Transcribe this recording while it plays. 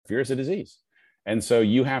Fear is a disease. And so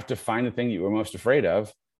you have to find the thing that you were most afraid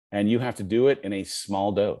of, and you have to do it in a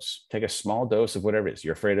small dose. Take a small dose of whatever it is.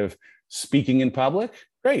 You're afraid of speaking in public?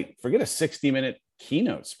 Great. Forget a 60-minute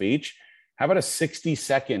keynote speech. How about a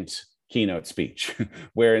 60-second keynote speech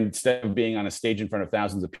where instead of being on a stage in front of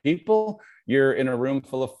thousands of people, you're in a room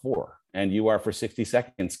full of 4, and you are for 60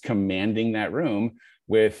 seconds commanding that room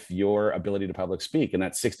with your ability to public speak. And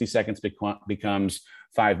that 60 seconds becomes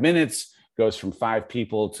 5 minutes, goes from 5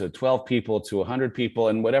 people to 12 people to 100 people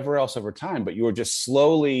and whatever else over time. But you are just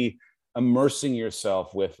slowly immersing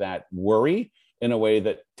yourself with that worry in a way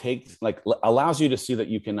that allows you to see that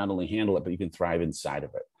you can not only handle it, but you can thrive inside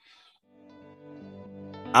of it.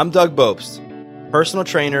 I'm Doug Bopst, personal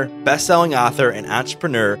trainer, best-selling author, and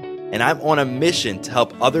entrepreneur, and I'm on a mission to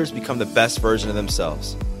help others become the best version of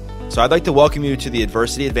themselves. So I'd like to welcome you to the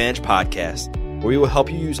Adversity Advantage podcast, where we will help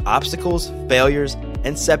you use obstacles, failures,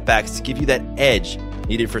 and setbacks to give you that edge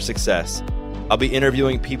needed for success. I'll be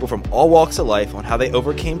interviewing people from all walks of life on how they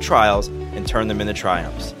overcame trials and turned them into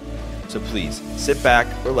triumphs. So please sit back,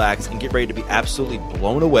 relax, and get ready to be absolutely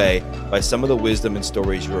blown away by some of the wisdom and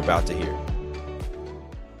stories you're about to hear.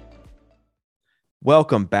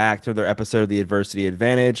 Welcome back to another episode of the Adversity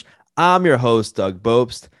Advantage. I'm your host, Doug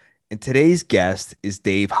Bopst, and today's guest is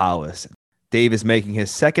Dave Hollis. Dave is making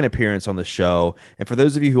his second appearance on the show, and for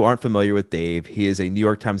those of you who aren't familiar with Dave, he is a New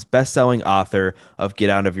York Times bestselling author of Get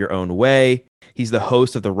Out of Your Own Way. He's the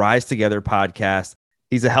host of the Rise Together podcast.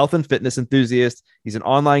 He's a health and fitness enthusiast. He's an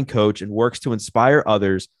online coach and works to inspire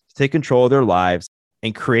others to take control of their lives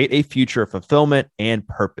and create a future of fulfillment and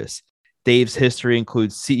purpose. Dave's history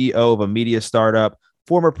includes CEO of a media startup,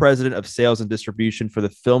 former president of sales and distribution for the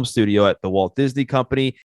film studio at the Walt Disney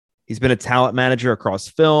Company. He's been a talent manager across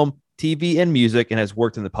film, TV, and music, and has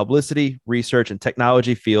worked in the publicity, research, and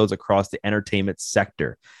technology fields across the entertainment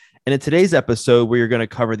sector. And in today's episode, we are going to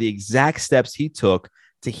cover the exact steps he took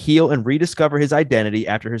to heal and rediscover his identity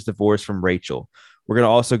after his divorce from Rachel. We're going to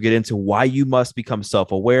also get into why you must become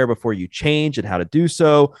self-aware before you change and how to do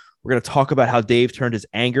so. We're going to talk about how Dave turned his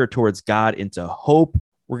anger towards God into hope.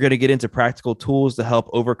 We're going to get into practical tools to help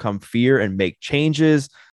overcome fear and make changes.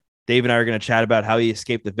 Dave and I are going to chat about how he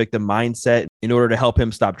escaped the victim mindset in order to help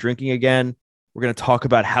him stop drinking again. We're going to talk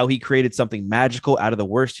about how he created something magical out of the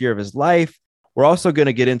worst year of his life. We're also going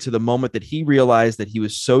to get into the moment that he realized that he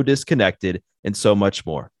was so disconnected and so much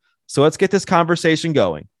more. So let's get this conversation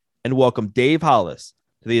going and welcome Dave Hollis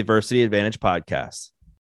to the Adversity Advantage podcast.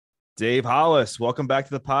 Dave Hollis, welcome back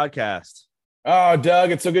to the podcast. Oh,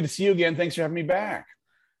 Doug, it's so good to see you again. Thanks for having me back.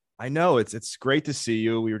 I know it's great to see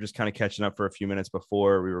you. We were just kind of catching up for a few minutes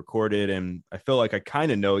before we recorded, and I feel like I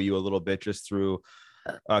kind of know you a little bit just through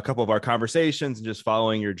a couple of our conversations and just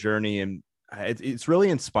following your journey. And it's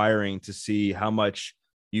really inspiring to see how much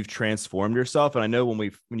you've transformed yourself. And I know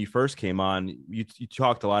when you first came on, you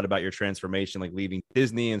talked a lot about your transformation, like leaving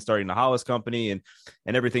Disney and starting the Hollis company and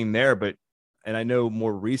everything there. And I know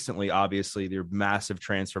more recently, obviously, your massive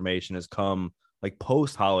transformation has come like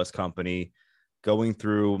post Hollis company, going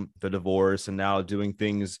through the divorce and now doing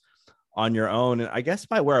things on your own. And I guess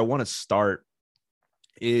where I want to start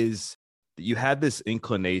is that you had this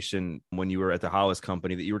inclination when you were at the Hollis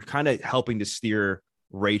company that you were kind of helping to steer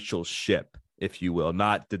Rachel's ship, if you will,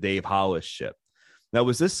 not the Dave Hollis ship. Now,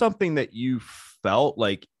 was this something that you felt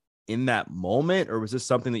like in that moment, or was this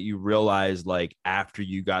something that you realized like after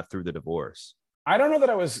you got through the divorce? I don't know that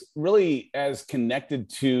I was really as connected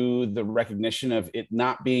to the recognition of it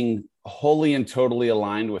not being wholly and totally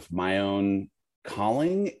aligned with my own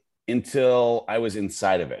calling until I was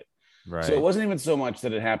inside of it. Right. So it wasn't even so much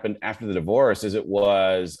that it happened after the divorce as it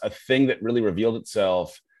was a thing that really revealed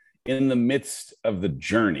itself in the midst of the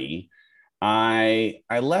journey. I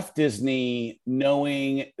left Disney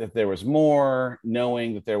knowing that there was more,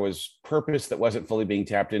 knowing that there was purpose that wasn't fully being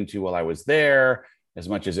tapped into while I was there. As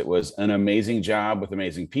much as it was an amazing job with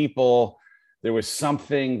amazing people, there was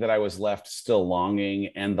something that I was left still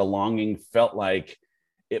longing, and the longing felt like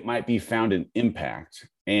it might be found in impact.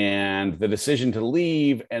 And the decision to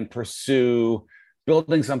leave and pursue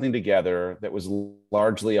building something together that was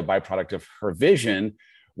largely a byproduct of her vision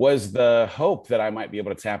was the hope that I might be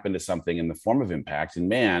able to tap into something in the form of impact. And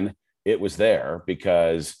man, it was there,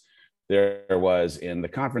 because there was in the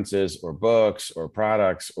conferences or books or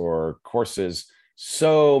products or courses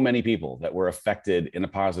so many people that were affected in a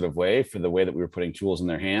positive way for the way that we were putting tools in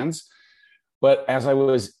their hands. But as I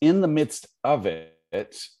was in the midst of it,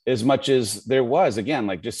 as much as there was, again,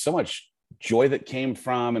 like just so much joy that came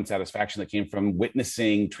from and satisfaction that came from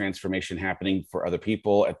witnessing transformation happening for other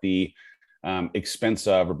people at the expense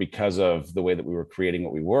of or because of the way that we were creating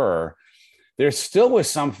what we were, there still was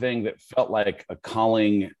something that felt like a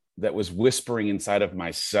calling that was whispering inside of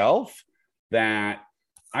myself that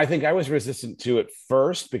I think I was resistant to at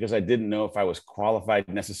first because I didn't know if I was qualified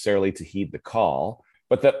necessarily to heed the call,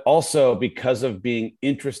 but that also because of being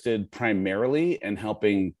interested primarily in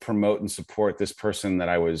helping promote and support this person that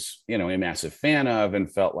I was, a massive fan of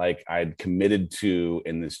and felt like I'd committed to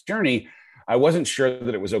in this journey, I wasn't sure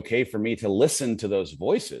that it was okay for me to listen to those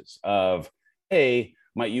voices of, hey,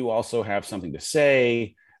 might you also have something to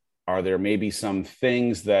say? Are there maybe some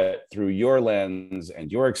things that through your lens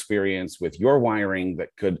and your experience with your wiring that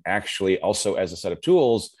could actually also as a set of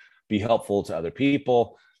tools be helpful to other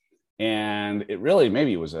people? And it really,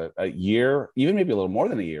 maybe it was a year, even maybe a little more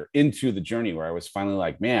than a year into the journey where I was finally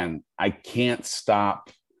like, man, I can't stop.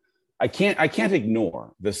 I can't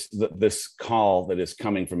ignore this call that is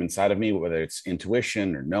coming from inside of me, whether it's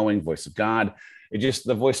intuition or knowing, voice of God.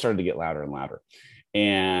 The voice started to get louder and louder.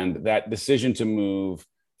 And that decision to move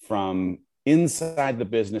from inside the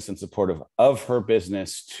business and supportive of her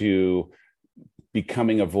business to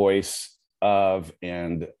becoming a voice of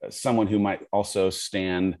and someone who might also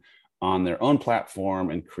stand on their own platform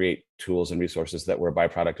and create tools and resources that were a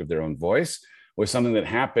byproduct of their own voice was something that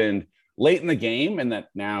happened late in the game. And that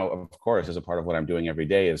now, of course, as a part of what I'm doing every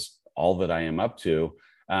day is all that I am up to.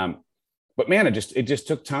 But man, it just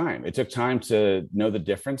took time. It took time to know the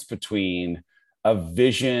difference between a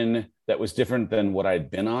vision that was different than what I'd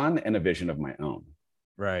been on and a vision of my own.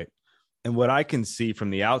 Right. And what I can see from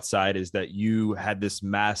the outside is that you had this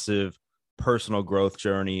massive personal growth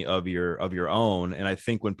journey of your own. And I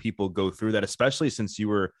think when people go through that, especially since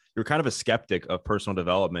you're kind of a skeptic of personal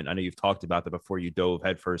development, I know you've talked about that before you dove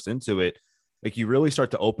headfirst into it, like you really start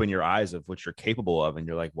to open your eyes of what you're capable of. And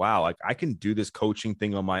you're like, wow, like I can do this coaching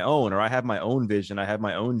thing on my own, or I have my own vision. I have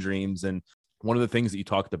my own dreams. And one of the things that you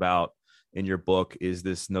talked about in your book is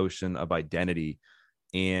this notion of identity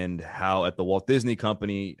and how at the Walt Disney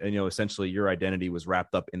Company, essentially your identity was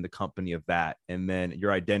wrapped up in the company of that. And then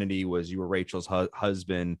your identity was you were Rachel's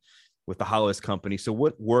husband with the Hollis company. So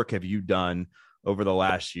what work have you done over the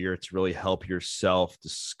last year to really help yourself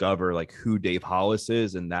discover like who Dave Hollis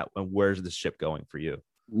is and where's the ship going for you?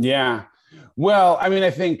 Yeah. Well, I mean,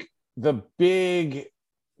 I think the big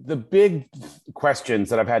questions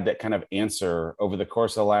that I've had to kind of answer over the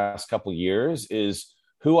course of the last couple of years is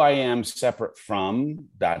who I am separate from ...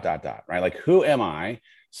 right? Like, who am I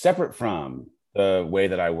separate from the way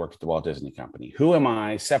that I worked at the Walt Disney Company? Who am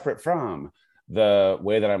I separate from the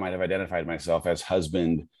way that I might have identified myself as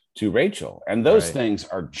husband to Rachel? And those things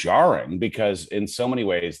are jarring because in so many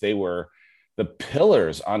ways they were the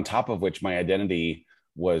pillars on top of which my identity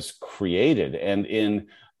was created. And in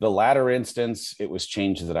the latter instance, it was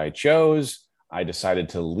change that I chose. I decided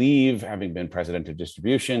to leave, having been president of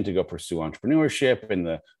distribution, to go pursue entrepreneurship.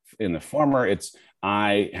 In the former,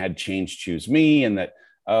 I had change choose me, and that,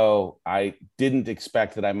 I didn't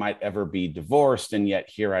expect that I might ever be divorced, and yet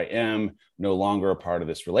here I am, no longer a part of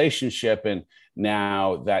this relationship. And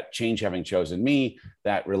now that change having chosen me,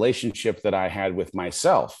 that relationship that I had with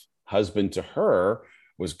myself, husband to her,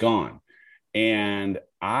 was gone. And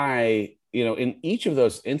I, in each of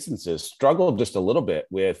those instances, struggled just a little bit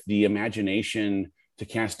with the imagination to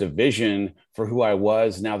cast a vision for who I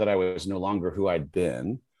was now that I was no longer who I'd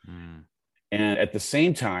been. And at the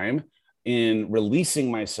same time, in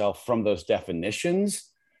releasing myself from those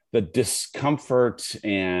definitions, the discomfort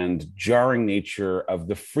and jarring nature of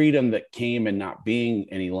the freedom that came in not being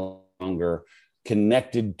any longer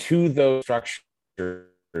connected to those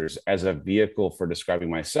structures as a vehicle for describing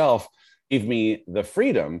myself gave me the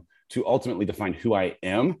freedom to ultimately define who I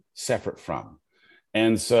am separate from.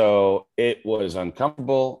 And so it was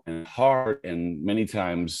uncomfortable and hard, and many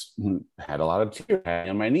times had a lot of tears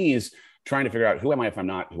on my knees trying to figure out who am I if I'm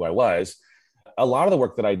not who I was. A lot of the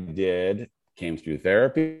work that I did came through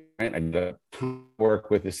therapy. Right? I did a ton of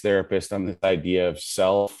work with this therapist on this idea of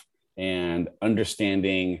self and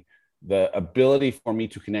understanding the ability for me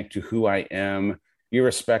to connect to who I am,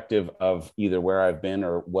 irrespective of either where I've been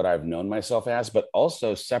or what I've known myself as, but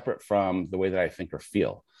also separate from the way that I think or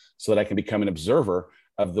feel, so that I can become an observer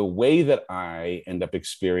of the way that I end up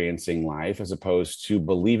experiencing life, as opposed to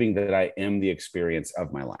believing that I am the experience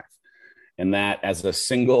of my life. And that as a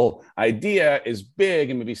single idea is big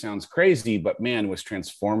and maybe sounds crazy, but man, was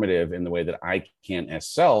transformative in the way that I can, as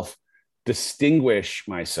self, distinguish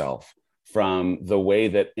myself from the way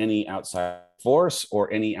that any outside force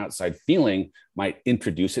or any outside feeling might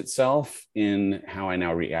introduce itself in how I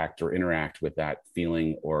now react or interact with that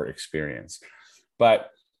feeling or experience. But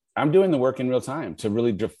I'm doing the work in real time to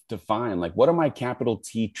really define, like, what are my capital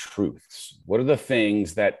T truths? What are the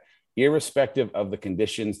things that, irrespective of the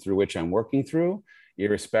conditions through which I'm working through,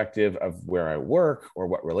 irrespective of where I work or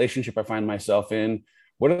what relationship I find myself in?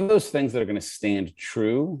 What are those things that are going to stand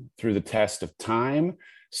true through the test of time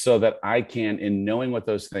so that I can, in knowing what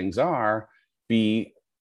those things are, be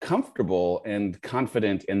comfortable and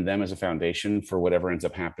confident in them as a foundation for whatever ends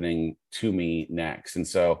up happening to me next? And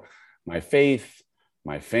so my faith,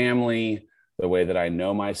 my family, the way that I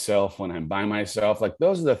know myself when I'm by myself, like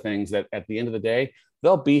those are the things that at the end of the day,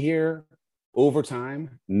 they'll be here over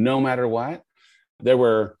time, no matter what. There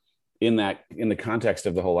were in the context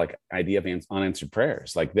of the whole like idea of unanswered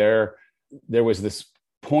prayers, like there was this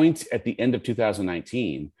point at the end of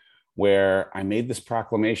 2019 where I made this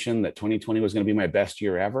proclamation that 2020 was going to be my best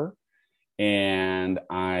year ever. And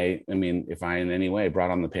I mean, if I in any way brought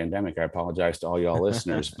on the pandemic, I apologize to all y'all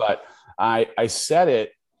listeners, but I said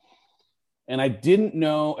it, and I didn't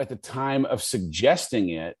know at the time of suggesting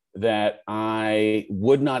it that I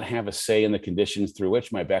would not have a say in the conditions through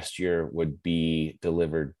which my best year would be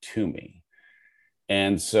delivered to me.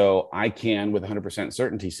 And so I can, with 100%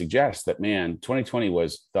 certainty, suggest that, man, 2020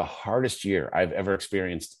 was the hardest year I've ever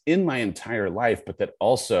experienced in my entire life, but that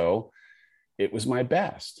also it was my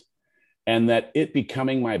best. And that it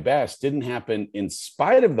becoming my best didn't happen in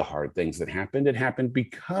spite of the hard things that happened. It happened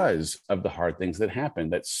because of the hard things that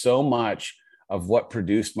happened. That so much of what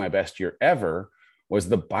produced my best year ever was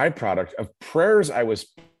the byproduct of prayers I was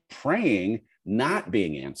praying not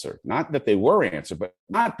being answered. Not that they were answered, but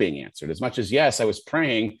not being answered. As much as, yes, I was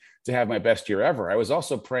praying to have my best year ever, I was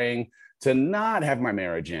also praying to not have my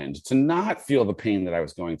marriage end, to not feel the pain that I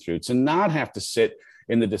was going through, to not have to sit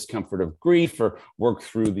in the discomfort of grief or work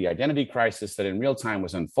through the identity crisis that in real time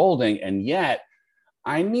was unfolding. And yet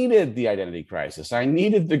I needed the identity crisis. I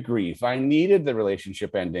needed the grief. I needed the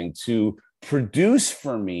relationship ending to produce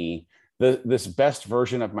for me this best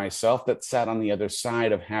version of myself that sat on the other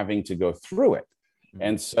side of having to go through it. Mm-hmm.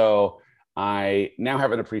 And so I now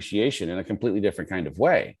have an appreciation in a completely different kind of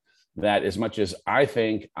way, that as much as I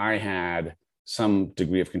think I had some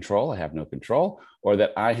degree of control, I have no control, or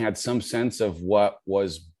that I had some sense of what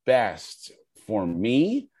was best for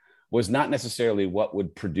me was not necessarily what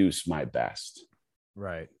would produce my best.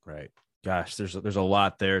 Right. Gosh, there's a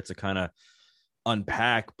lot there to kind of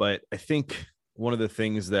unpack, but I think one of the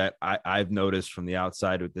things that I've noticed from the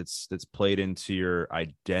outside that's played into your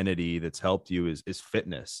identity that's helped you is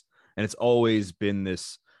fitness. And it's always been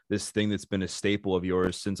this thing that's been a staple of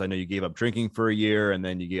yours since I know you gave up drinking for a year, and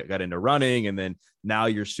then you got into running, and then now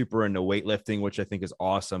you're super into weightlifting, which I think is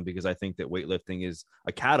awesome, because I think that weightlifting is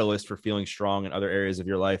a catalyst for feeling strong in other areas of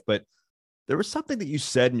your life. But there was something that you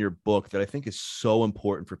said in your book that I think is so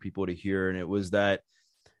important for people to hear. And it was that,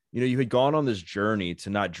 you had gone on this journey to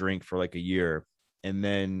not drink for like a year, and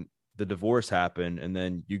then the divorce happened, and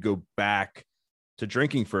then you go back to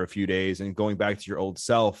drinking for a few days and going back to your old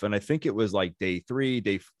self. And I think it was like day three,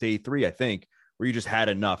 I think, where you just had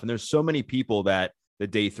enough. And there's so many people that the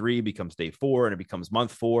day 3 becomes day 4, and it becomes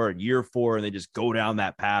month 4 and year 4, and they just go down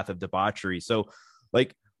that path of debauchery. So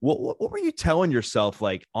like, what were you telling yourself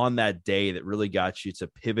like on that day that really got you to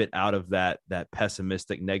pivot out of that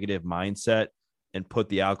pessimistic, negative mindset and put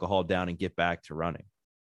the alcohol down and get back to running?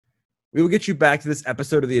 We will get you back to this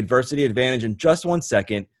episode of the Adversity Advantage in just one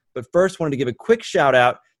second. But first, wanted to give a quick shout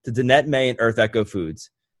out to Danette May and Earth Echo Foods.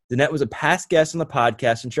 Danette was a past guest on the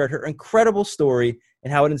podcast and shared her incredible story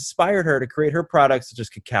and how it inspired her to create her products such as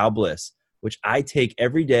Cacao Bliss, which I take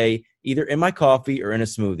every day, either in my coffee or in a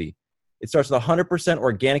smoothie. It starts with 100%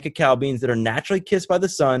 organic cacao beans that are naturally kissed by the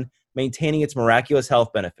sun, maintaining its miraculous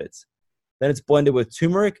health benefits. Then it's blended with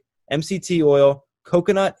turmeric, MCT oil,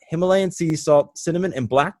 coconut, Himalayan sea salt, cinnamon, and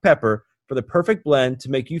black pepper for the perfect blend to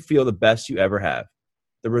make you feel the best you ever have.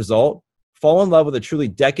 The result? Fall in love with a truly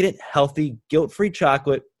decadent, healthy, guilt-free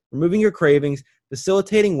chocolate, removing your cravings,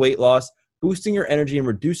 facilitating weight loss, boosting your energy, and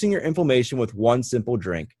reducing your inflammation with one simple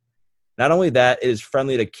drink. Not only that, it is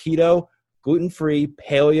friendly to keto, gluten-free,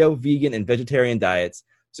 paleo, vegan, and vegetarian diets.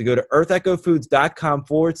 So go to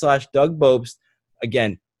earthechofoods.com/Doug Bopst.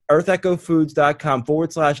 Again,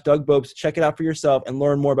 earthechofoods.com/Doug Bopst. Check it out for yourself and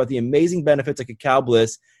learn more about the amazing benefits of Cacao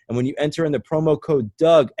Bliss. And when you enter in the promo code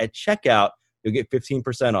Doug at checkout, you'll get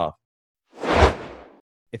 15% off.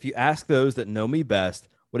 If you ask those that know me best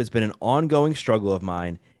what has been an ongoing struggle of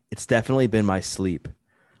mine, it's definitely been my sleep.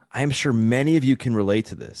 I am sure many of you can relate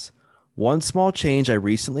to this. One small change I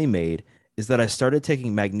recently made is that I started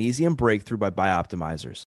taking Magnesium Breakthrough by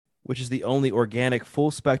Bioptimizers, which is the only organic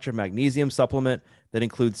full-spectrum magnesium supplement that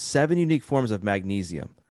includes 7 unique forms of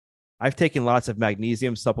magnesium. I've taken lots of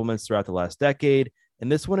magnesium supplements throughout the last decade, and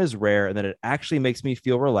this one is rare in that it actually makes me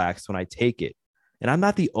feel relaxed when I take it. And I'm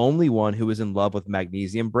not the only one who is in love with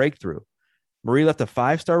Magnesium Breakthrough. Marie left a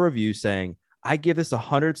 5-star review saying, I give this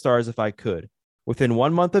 100 stars if I could. Within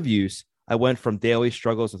 1 month of use, I went from daily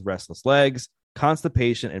struggles with restless legs,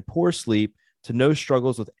 constipation, and poor sleep to no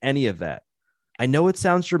struggles with any of that. I know it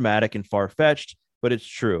sounds dramatic and far-fetched, but it's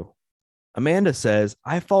true. Amanda says,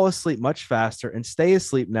 I fall asleep much faster and stay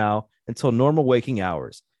asleep now until normal waking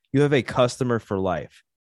hours. You have a customer for life.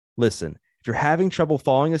 Listen, if you're having trouble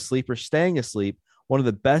falling asleep or staying asleep, one of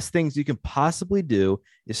the best things you can possibly do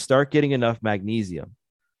is start getting enough magnesium.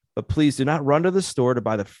 But please do not run to the store to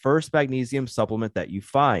buy the first magnesium supplement that you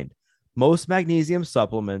find. Most magnesium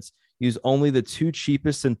supplements use only the two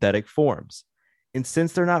cheapest synthetic forms. And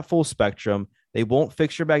since they're not full spectrum, they won't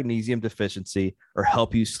fix your magnesium deficiency or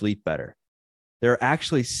help you sleep better. There are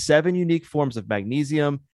actually 7 unique forms of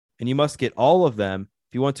magnesium, and you must get all of them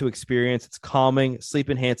if you want to experience its calming,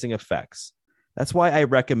 sleep-enhancing effects. That's why I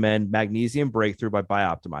recommend Magnesium Breakthrough by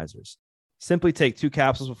Bioptimizers. Simply take 2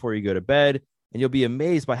 capsules before you go to bed, and you'll be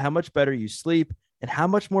amazed by how much better you sleep and how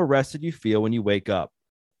much more rested you feel when you wake up.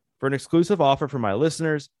 For an exclusive offer for my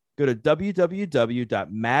listeners, go to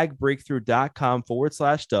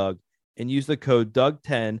www.magbreakthrough.com/Doug and use the code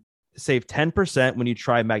Doug10 to save 10% when you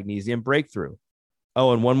try Magnesium Breakthrough.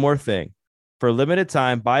 Oh, and one more thing. For a limited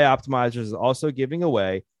time, Bioptimizers is also giving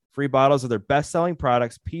away free bottles of their best-selling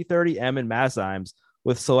products, P30M and Mazymes,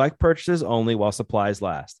 with select purchases only while supplies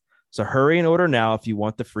last. So hurry and order now if you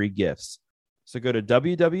want the free gifts. So go to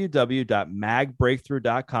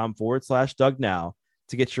www.magbreakthrough.com/Doug now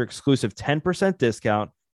to get your exclusive 10%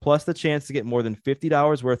 discount, plus the chance to get more than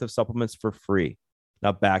 $50 worth of supplements for free.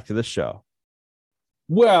 Now back to the show.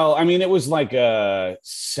 Well, I mean, it was like a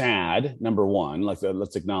sad, number one,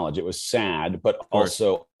 let's acknowledge it was sad, but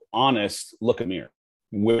also honest look in the mirror,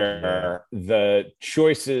 where the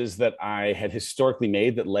choices that I had historically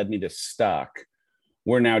made that led me to stuck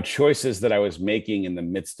were now choices that I was making in the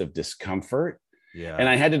midst of discomfort. Yeah. And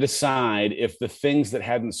I had to decide if the things that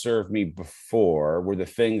hadn't served me before were the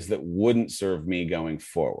things that wouldn't serve me going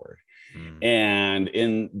forward. And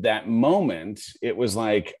in that moment, it was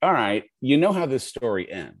like, all right, you know how this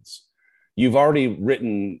story ends. You've already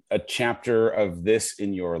written a chapter of this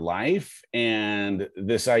in your life. And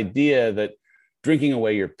this idea that drinking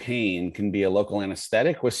away your pain can be a local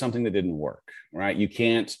anesthetic was something that didn't work, right? You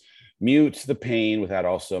can't mute the pain without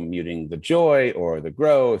also muting the joy or the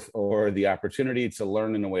growth or the opportunity to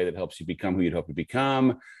learn in a way that helps you become who you'd hope to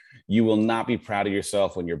become. You will not be proud of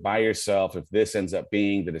yourself when you're by yourself if this ends up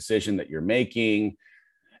being the decision that you're making.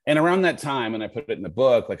 And around that time, and I put it in the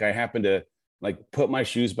book, like I happened to put my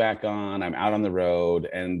shoes back on, I'm out on the road.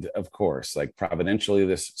 And of course, providentially,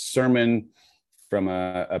 this sermon from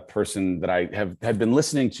a person that I had been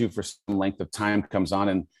listening to for some length of time comes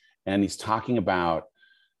on, and he's talking about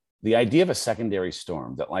the idea of a secondary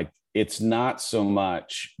storm, that it's not so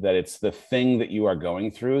much that it's the thing that you are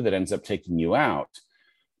going through that ends up taking you out,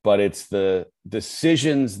 but it's the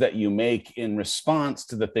decisions that you make in response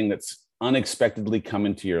to the thing that's unexpectedly come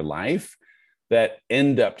into your life that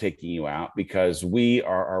end up taking you out, because we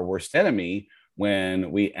are our worst enemy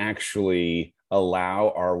when we actually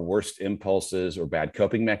allow our worst impulses or bad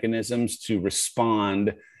coping mechanisms to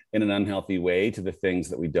respond in an unhealthy way to the things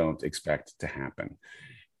that we don't expect to happen.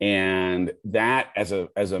 And that as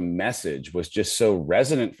a message was just so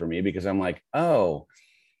resonant for me, because I'm like, oh,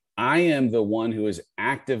 I am the one who is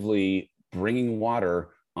actively bringing water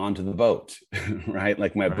onto the boat, right?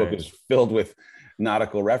 My book is filled with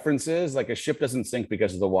nautical references. A ship doesn't sink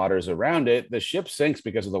because of the waters around it. The ship sinks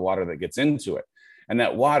because of the water that gets into it. And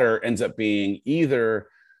that water ends up being either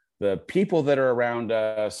the people that are around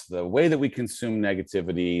us, the way that we consume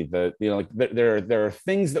negativity, there are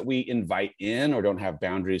things that we invite in or don't have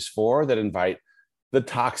boundaries for that invite the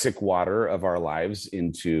toxic water of our lives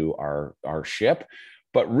into our ship.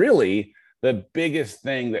 But really, the biggest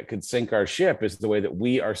thing that could sink our ship is the way that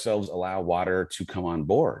we ourselves allow water to come on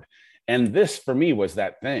board. And this, for me, was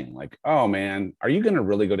that thing. Oh, man, are you going to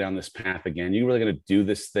really go down this path again? Are you really going to do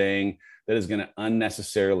this thing that is going to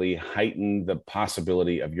unnecessarily heighten the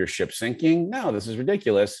possibility of your ship sinking? No, this is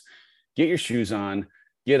ridiculous. Get your shoes on,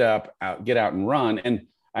 get out and run. And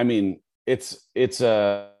I mean, it's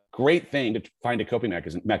a great thing to find a coping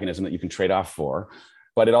mechanism that you can trade off for.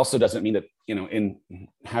 But it also doesn't mean that, in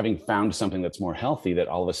having found something that's more healthy, that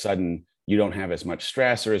all of a sudden you don't have as much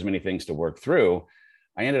stress or as many things to work through.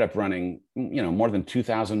 I ended up running, more than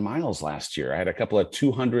 2,000 miles last year. I had a couple of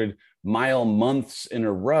 200-mile months in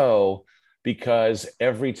a row, because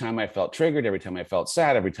every time I felt triggered, every time I felt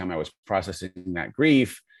sad, every time I was processing that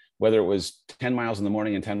grief, whether it was 10 miles in the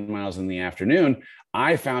morning and 10 miles in the afternoon,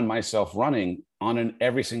 I found myself running on an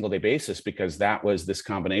every single day basis, because that was this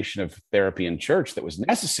combination of therapy and church that was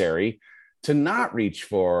necessary to not reach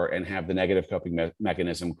for and have the negative coping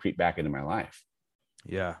mechanism creep back into my life.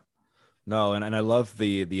 Yeah. No, and I love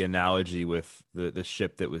the analogy with the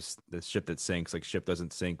ship that sinks. Like, ship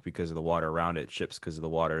doesn't sink because of the water around it, ships because of the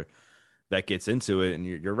water that gets into it. And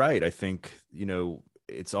you're right. I think,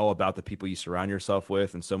 it's all about the people you surround yourself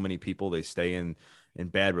with. And so many people, they stay in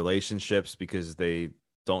bad relationships because they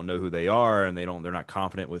don't know who they are, and they're not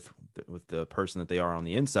confident with the person that they are on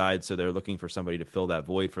the inside. So they're looking for somebody to fill that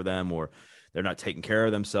void for them, or they're not taking care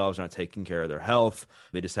of themselves, not taking care of their health.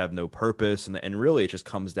 They just have no purpose. And really, it just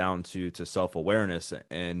comes down to self-awareness.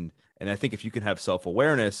 And I think if you can have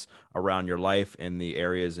self-awareness around your life and the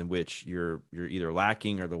areas in which you're either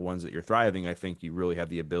lacking or the ones that you're thriving, I think you really have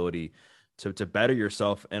the ability to better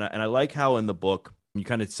yourself. And I like how in the book you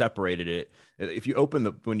kind of separated it. If you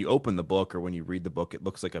when you open the book, or when you read the book, it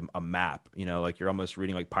looks like a map, like you're almost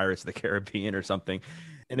reading like Pirates of the Caribbean or something.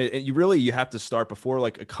 And you have to start before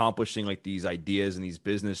like accomplishing like these ideas and these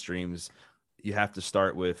business dreams. You have to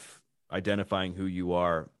start with identifying who you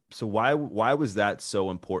are. So why was that so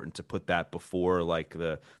important to put that before like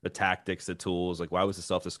the tactics, the tools? Like, why was the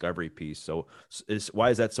self-discovery piece? So why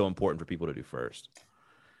is that so important for people to do first?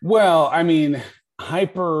 Well, I mean,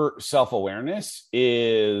 hyper self-awareness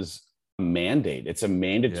is a mandate. It's a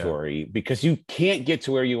mandatory, because you can't get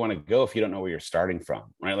to where you want to go if you don't know where you're starting from,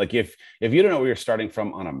 right? Like if you don't know where you're starting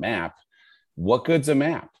from on a map, what good's a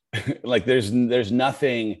map? Like there's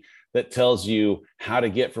nothing that tells you how to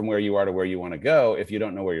get from where you are to where you want to go if you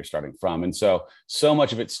don't know where you're starting from. And so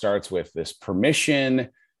much of it starts with this permission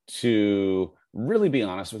to really be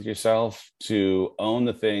honest with yourself, to own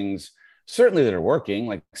the things certainly that are working,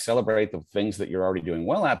 like celebrate the things that you're already doing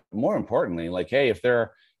well at. But more importantly, like, hey, if there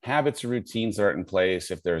are habits or routines that aren't in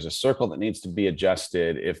place, if there's a circle that needs to be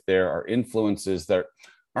adjusted, if there are influences that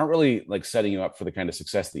aren't really like setting you up for the kind of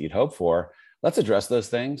success that you'd hope for, let's address those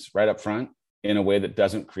things right up front in a way that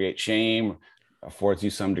doesn't create shame, affords you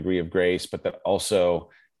some degree of grace, but that also,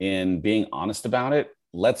 in being honest about it,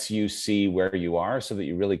 lets you see where you are so that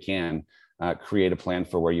you really can create a plan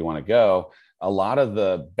for where you want to go. A lot of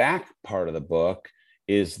the back part of the book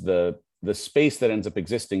is the space that ends up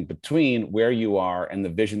existing between where you are and the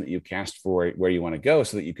vision that you cast for where you want to go,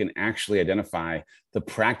 so that you can actually identify the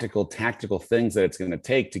practical, tactical things that it's going to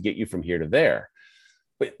take to get you from here to there.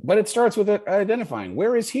 But it starts with identifying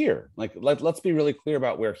where is here. Like, let's be really clear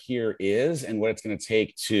about where here is and what it's going to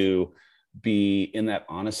take to be in that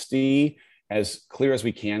honesty, as clear as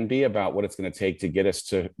we can be about what it's going to take to get us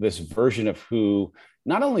to this version of who,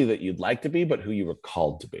 not only that you'd like to be, but who you were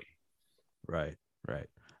called to be. Right.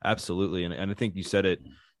 Absolutely. And I think you said it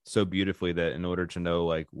so beautifully, that in order to know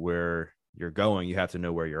like where you're going, you have to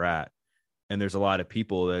know where you're at. And there's a lot of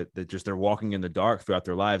people that just, they're walking in the dark throughout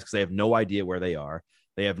their lives because they have no idea where they are.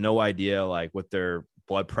 They have no idea like what their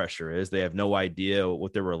blood pressure is. They have no idea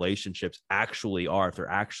what their relationships actually are, if they're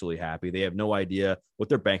actually happy. They have no idea what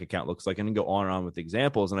their bank account looks like, and then go on and on with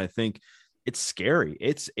examples. And I think it's scary.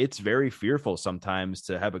 It's very fearful sometimes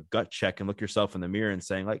to have a gut check and look yourself in the mirror and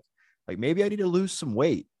saying like maybe I need to lose some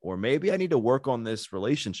weight, or maybe I need to work on this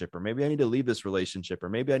relationship, or maybe I need to leave this relationship, or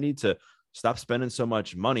maybe I need to stop spending so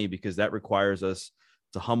much money, because that requires us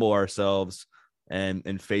to humble ourselves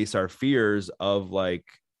and face our fears of like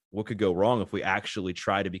what could go wrong if we actually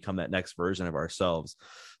try to become that next version of ourselves.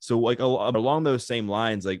 So like along those same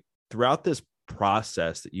lines, like throughout this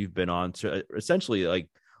process that you've been on to essentially like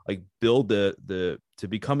build the to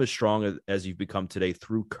become as strong as you've become today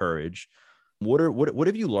through courage, what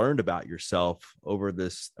have you learned about yourself over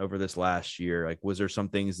this last year? Like, was there some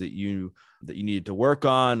things that you needed to work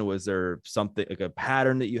on? Was there something like a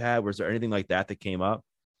pattern that you had? Was there anything like that came up?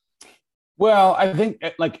 Well, I think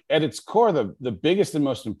at its core, the biggest and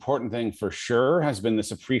most important thing for sure has been this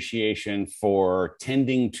appreciation for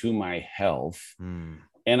tending to my health.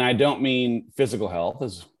 And I don't mean physical health,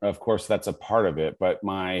 as of course that's a part of it, but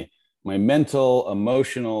my mental,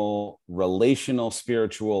 emotional, relational,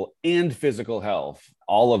 spiritual, and physical health,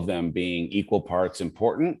 all of them being equal parts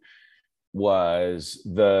important, was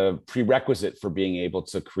the prerequisite for being able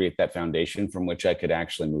to create that foundation from which I could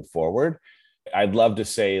actually move forward. I'd love to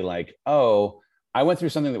say like, oh, I went through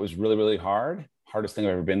something that was really, really hardest thing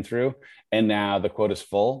I've ever been through. And now the quote is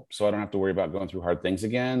full, so I don't have to worry about going through hard things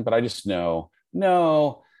again. But I just know,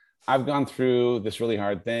 no, I've gone through this really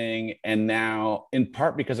hard thing. And now, in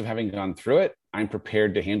part because of having gone through it, I'm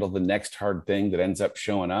prepared to handle the next hard thing that ends up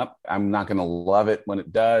showing up. I'm not going to love it when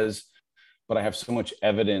it does, but I have so much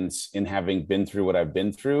evidence in having been through what I've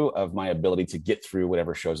been through of my ability to get through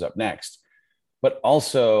whatever shows up next. But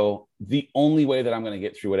also the only way that I'm going to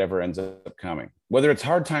get through whatever ends up coming, whether it's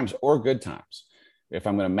hard times or good times, if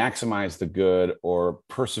I'm going to maximize the good or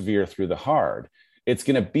persevere through the hard, it's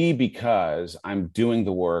going to be because I'm doing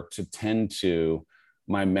the work to tend to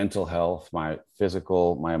my mental health, my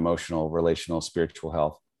physical, my emotional, relational, spiritual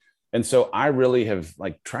health. And so I really have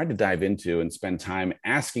like tried to dive into and spend time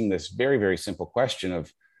asking this very, very simple question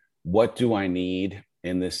of what do I need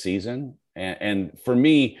in this season? And for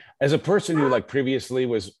me, as a person who like previously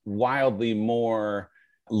was wildly more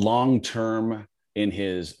long-term in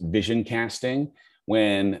his vision casting,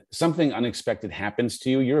 when something unexpected happens to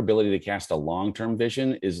you, your ability to cast a long-term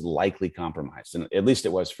vision is likely compromised. And at least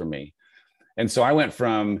it was for me. And so I went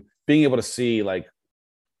from being able to see like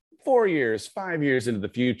 4 years, 5 years into the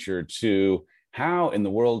future to how in the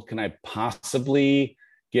world can I possibly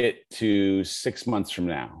get to 6 months from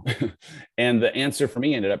now? And the answer for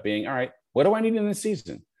me ended up being, all right, what do I need in this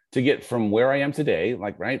season to get from where I am today,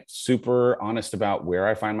 like, right, super honest about where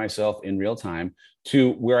I find myself in real time,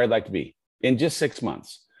 to where I'd like to be in just 6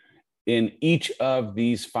 months in each of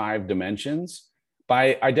these 5 dimensions,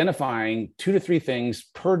 by identifying 2 to 3 things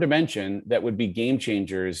per dimension that would be game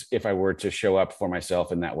changers if I were to show up for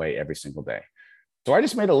myself in that way every single day. So I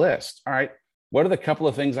just made a list. All right, what are the couple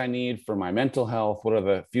of things I need for my mental health? What are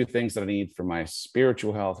the few things that I need for my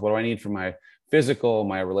spiritual health? What do I need for my physical,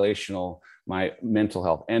 my relational, my mental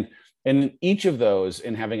health? And in each of those,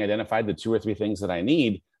 in having identified the 2 or 3 things that I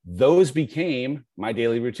need, those became my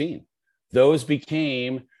daily routine. Those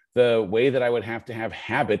became the way that I would have to have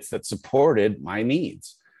habits that supported my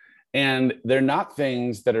needs. And they're not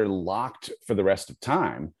things that are locked for the rest of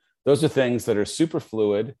time. Those are things that are super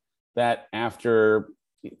fluid, that after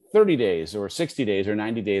 30 days or 60 days or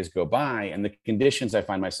 90 days go by and the conditions I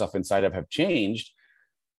find myself inside of have changed,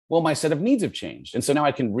 well, my set of needs have changed. And so now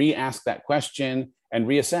I can re-ask that question and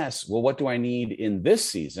reassess, well, what do I need in this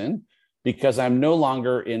season? Because I'm no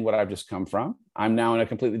longer in what I've just come from. I'm now in a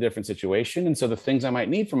completely different situation. And so the things I might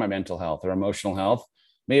need for my mental health or emotional health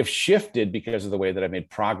may have shifted because of the way that I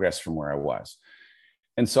made progress from where I was.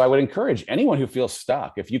 And so I would encourage anyone who feels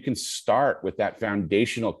stuck, if you can start with that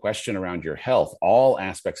foundational question around your health, all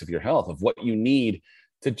aspects of your health, of what you need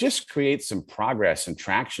to just create some progress and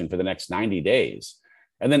traction for the next 90 days.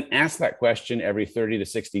 And then ask that question every 30 to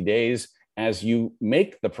 60 days as you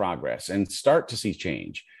make the progress and start to see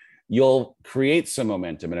change. You'll create some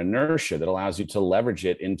momentum and inertia that allows you to leverage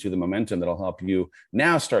it into the momentum that'll help you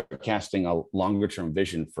now start casting a longer term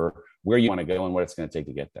vision for where you want to go and what it's going to take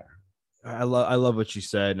to get there. I love what you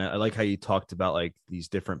said. And I like how you talked about like these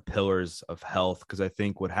different pillars of health. Because I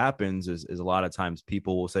think what happens is a lot of times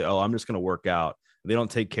people will say, oh, I'm just going to work out. They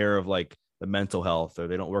don't take care of like the mental health, or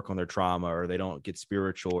they don't work on their trauma, or they don't get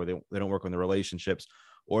spiritual, or they don't work on their relationships.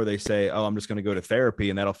 Or they say, oh, I'm just going to go to therapy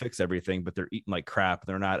and that'll fix everything, but they're eating like crap.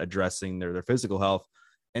 They're not addressing their physical health.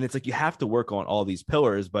 And it's like, you have to work on all these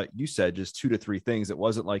pillars, but you said just 2 to 3 things. It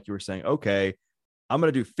wasn't like you were saying, okay, I'm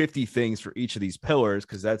going to do 50 things for each of these pillars,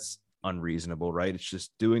 because that's unreasonable, right? It's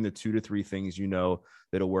just doing the 2 to 3 things,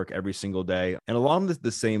 that'll work every single day. And along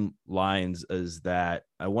the same lines as that,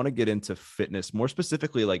 I want to get into fitness, more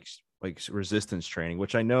specifically, like resistance training,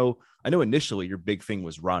 which I know initially your big thing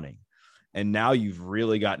was running. And now you've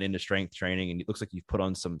really gotten into strength training, and it looks like you've put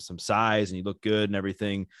on some size and you look good and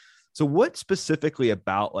everything. So what specifically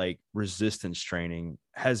about like resistance training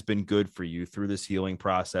has been good for you through this healing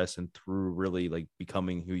process and through really like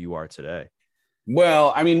becoming who you are today?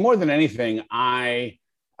 Well, I mean, more than anything, I've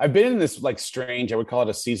been in this like strange, I would call it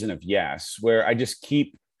a season of yes, where I just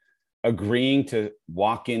keep agreeing to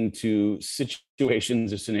walk into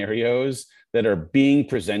situations or scenarios that are being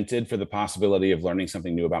presented for the possibility of learning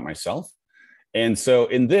something new about myself. And so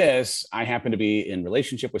in this, I happen to be in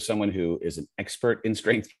relationship with someone who is an expert in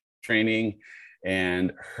strength training,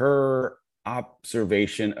 and her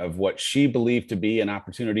observation of what she believed to be an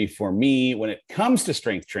opportunity for me when it comes to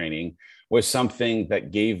strength training was something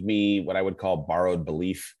that gave me what I would call borrowed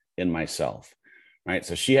belief in myself, right?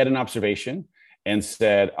 So she had an observation and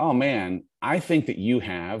said, oh man, I think that you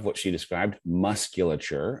have what she described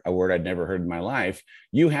musculature, a word I'd never heard in my life.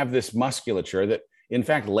 You have this musculature that in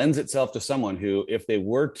fact lends itself to someone who, if they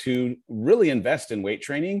were to really invest in weight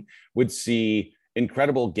training, would see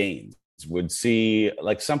incredible gains, would see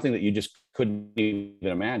like something that you just couldn't even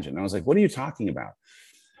imagine. And I was like, what are you talking about?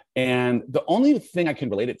 And the only thing I can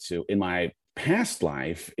relate it to in my past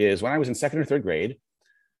life is when I was in 2nd or 3rd grade,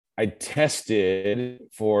 I tested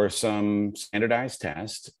for some standardized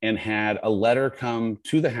test and had a letter come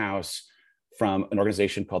to the house from an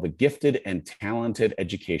organization called the Gifted and Talented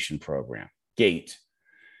Education Program, GATE.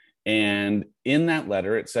 And in that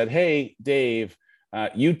letter, it said, hey, Dave,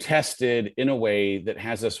 you tested in a way that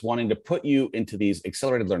has us wanting to put you into these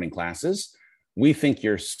accelerated learning classes we think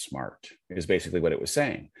you're smart, is basically what it was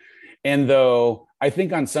saying. And though I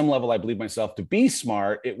think on some level I believe myself to be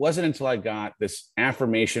smart, it wasn't until I got this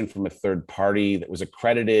affirmation from a third party that was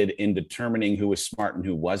accredited in determining who was smart and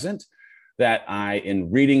who wasn't, that I, in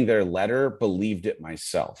reading their letter, believed it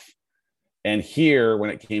myself. And here, when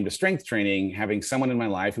it came to strength training, having someone in my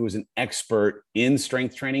life who was an expert in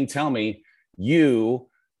strength training tell me, you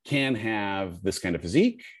can have this kind of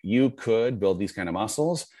physique, you could build these kind of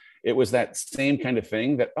muscles. It was that same kind of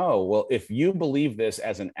thing that, oh, well, if you believe this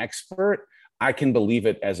as an expert, I can believe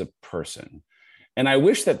it as a person. And I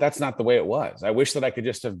wish that that's not the way it was. I wish that I could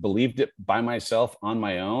just have believed it by myself on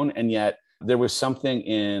my own. And yet there was something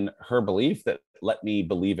in her belief that let me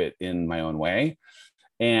believe it in my own way.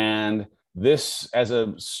 And this, as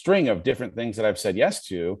a string of different things that I've said yes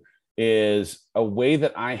to, is a way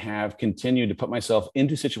that I have continued to put myself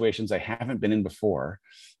into situations I haven't been in before.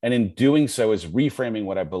 And in doing so is reframing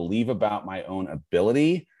what I believe about my own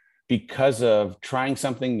ability because of trying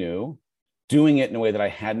something new, doing it in a way that I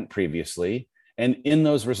hadn't previously. And in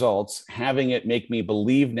those results, having it make me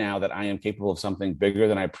believe now that I am capable of something bigger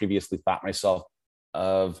than I previously thought myself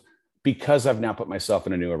of, because I've now put myself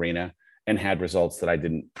in a new arena and had results that I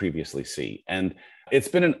didn't previously see. And it's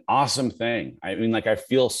been an awesome thing. I mean, like, I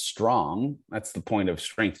feel strong. That's the point of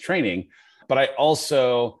strength training. But I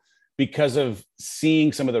also, because of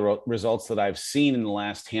seeing some of the results that I've seen in the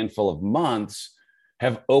last handful of months,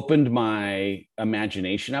 have opened my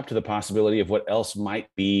imagination up to the possibility of what else might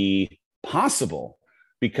be possible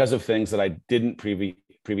because of things that I didn't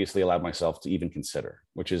previously allow myself to even consider,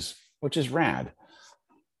 which is rad.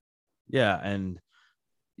 Yeah. And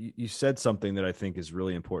you said something that I think is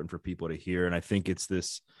really important for people to hear. And I think it's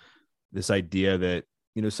this idea that,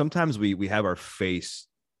 you know, sometimes we have our face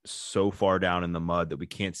so far down in the mud that we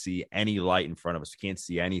can't see any light in front of us. We can't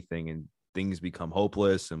see anything, and things become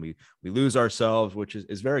hopeless, and we lose ourselves, which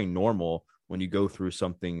is very normal when you go through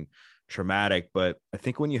something traumatic. But I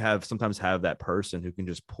think when you sometimes have that person who can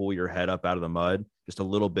just pull your head up out of the mud just a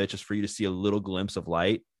little bit, just for you to see a little glimpse of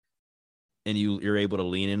light, and you're able to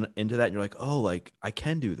lean into that, and you're like, oh, like, I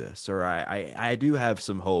can do this, or I do have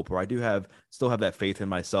some hope, or I still have that faith in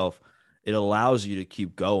myself. It allows you to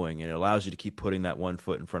keep going, and it allows you to keep putting that one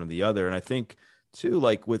foot in front of the other. And I think too,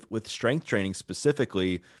 like with strength training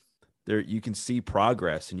specifically, there you can see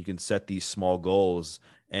progress, and you can set these small goals.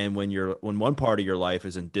 And when one part of your life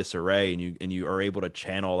is in disarray, and you are able to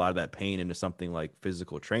channel a lot of that pain into something like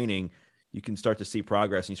physical training, you can start to see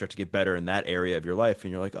progress, and you start to get better in that area of your life.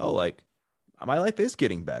 And you're like, oh, like, my life is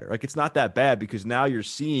getting better. Like, it's not that bad, because now you're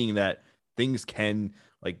seeing that things can,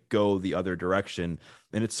 like, go the other direction.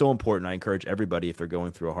 And it's so important. I encourage everybody, if they're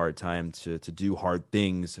going through a hard time, to do hard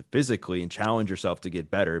things physically and challenge yourself to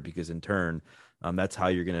get better, because in turn, that's how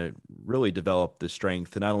you're going to really develop the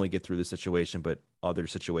strength to not only get through the situation, but other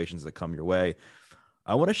situations that come your way.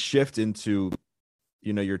 I want to shift into,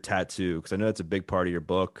 you know, your tattoo, because I know that's a big part of your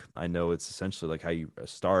book. I know it's essentially like how you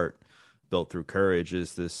start Built Through Courage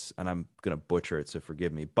is this, and I'm going to butcher it, so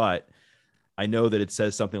forgive me, but I know that it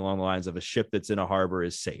says something along the lines of a ship that's in a harbor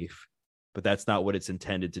is safe, but that's not what it's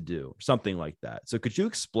intended to do, something like that. So could you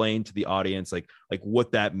explain to the audience, like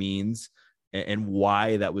what that means, and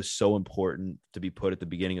why that was so important to be put at the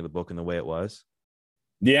beginning of the book in the way it was?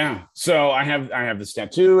 Yeah. So I have this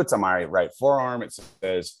tattoo. It's on my right forearm. It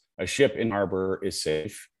says, "A ship in harbor is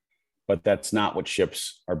safe," but that's not what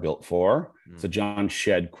ships are built for. It's a John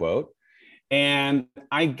Shedd quote. And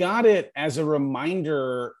I got it as a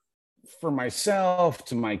reminder for myself,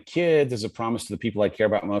 to my kids, as a promise to the people I care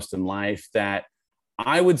about most in life, that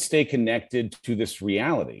I would stay connected to this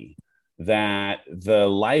reality, that the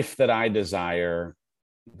life that I desire,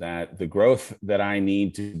 that the growth that I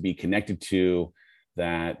need to be connected to,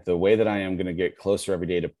 that the way that I am going to get closer every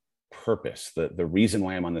day to purpose, the reason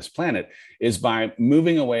why I'm on this planet, is by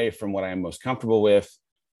moving away from what I am most comfortable with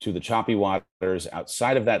to the choppy waters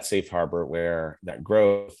outside of that safe harbor, where that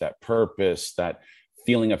growth, that purpose, that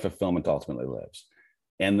feeling of fulfillment ultimately lives.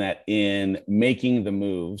 And that in making the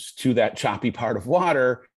moves to that choppy part of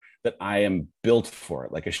water, that I am built for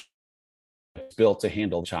it, like a ship built to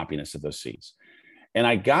handle the choppiness of those seas. And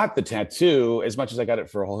I got the tattoo, as much as I got it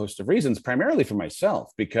for a whole host of reasons, primarily for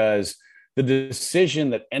myself, because the decision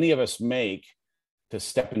that any of us make to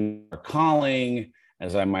step in our calling,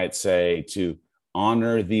 as I might say, to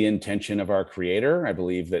honor the intention of our creator. I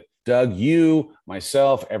believe that Doug, you,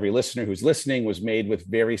 myself, every listener who's listening, was made with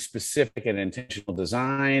very specific and intentional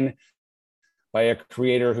design by a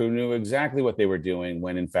creator who knew exactly what they were doing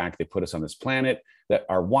when, in fact, they put us on this planet. That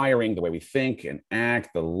our wiring, the way we think and act,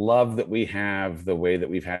 the love that we have, the way that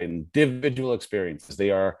we've had individual experiences,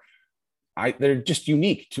 they are they're just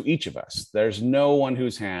unique to each of us. There's no one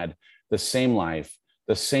who's had the same life,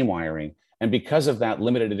 the same wiring. And because of that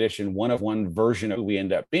limited edition, one of one version of who we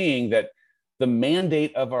end up being, that the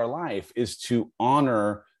mandate of our life is to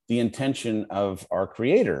honor the intention of our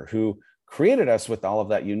creator who created us with all of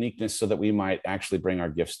that uniqueness so that we might actually bring our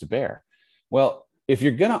gifts to bear. Well, if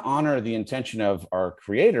you're going to honor the intention of our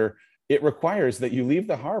creator, it requires that you leave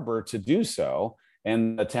the harbor to do so.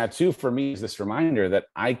 And the tattoo for me is this reminder that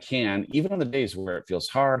I can, even on the days where it feels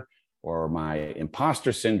hard or my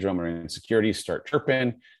imposter syndrome or insecurities start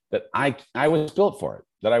chirping, that I was built for it,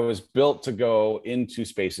 that I was built to go into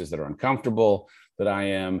spaces that are uncomfortable, that I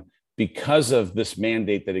am, because of this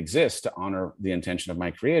mandate that exists to honor the intention of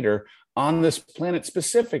my creator on this planet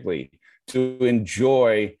specifically, to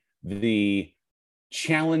enjoy the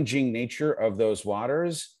challenging nature of those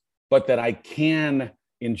waters, but that I can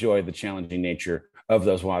enjoy the challenging nature of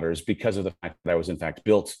those waters because of the fact that I was in fact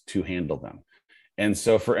built to handle them. And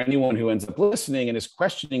so for anyone who ends up listening and is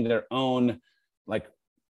questioning their own, like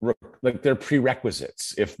their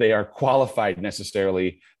prerequisites, if they are qualified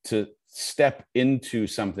necessarily to step into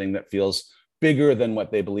something that feels bigger than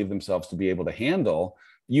what they believe themselves to be able to handle,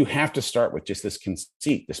 you have to start with just this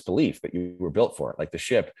conceit, this belief that you were built for it, like the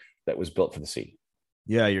ship that was built for the sea.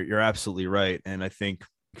 Yeah, you're absolutely right. And I think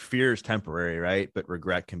fear is temporary, right? But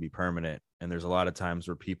regret can be permanent. And there's a lot of times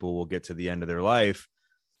where people will get to the end of their life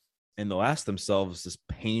and they'll ask themselves this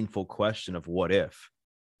painful question of what if?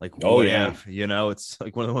 Like, what if, it's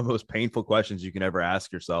like one of the most painful questions you can ever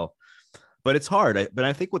ask yourself. But it's hard. But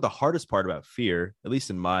I think what the hardest part about fear, at least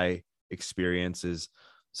in my experience, is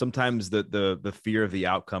sometimes the fear of the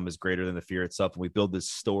outcome is greater than the fear itself. And we build this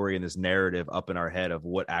story and this narrative up in our head of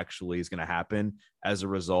what actually is going to happen as a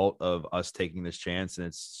result of us taking this chance. And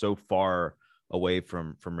it's so far away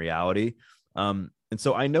from reality. And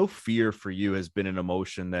so I know fear for you has been an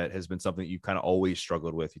emotion that has been something that you kind of always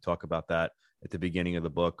struggled with. You talk about that at the beginning of the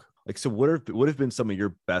book. Like, so what have been some of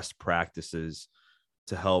your best practices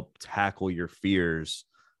to help tackle your fears,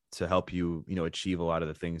 to help you, achieve a lot of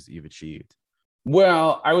the things that you've achieved?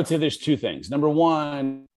 Well, I would say there's two things. Number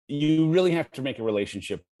one, you really have to make a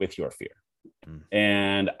relationship with your fear.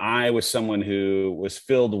 And I was someone who was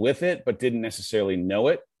filled with it, but didn't necessarily know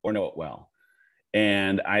it or know it well.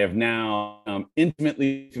 And I have now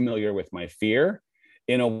intimately familiar with my fear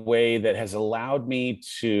in a way that has allowed me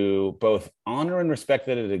to both honor and respect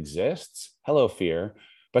that it exists. Hello, fear.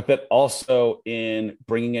 But that also in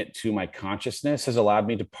bringing it to my consciousness has allowed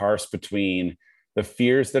me to parse between the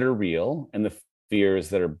fears that are real and the fears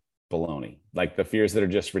that are baloney, like the fears that are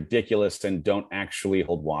just ridiculous and don't actually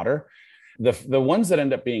hold water. The ones that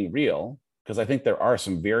end up being real, because I think there are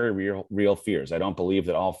some very real fears. I don't believe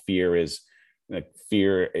that all fear is like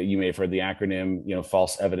fear. You may have heard the acronym,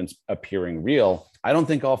 false evidence appearing real. I don't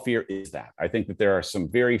think all fear is that. I think that there are some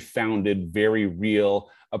very founded, very real,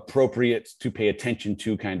 appropriate to pay attention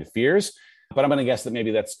to kind of fears. But I'm going to guess that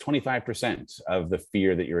maybe that's 25% of the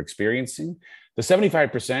fear that you're experiencing. The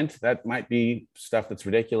 75%, that might be stuff that's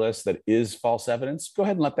ridiculous, that is false evidence. Go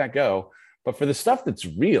ahead and let that go. But for the stuff that's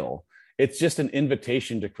real, it's just an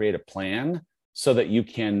invitation to create a plan so that you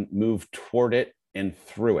can move toward it and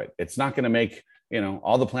through it. It's not going to make,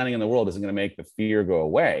 all the planning in the world isn't going to make the fear go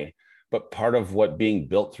away. But part of what being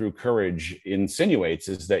built through courage insinuates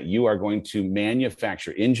is that you are going to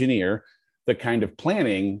engineer the kind of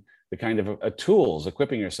planning, the kind of tools,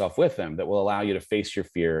 equipping yourself with them that will allow you to face your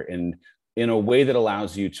fear in a way that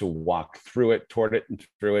allows you to walk through it, toward it, and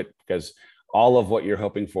through it, because all of what you're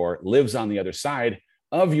hoping for lives on the other side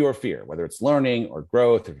of your fear, whether it's learning or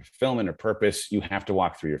growth or fulfillment or purpose. You have to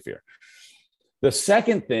walk through your fear. The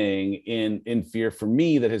second thing in fear for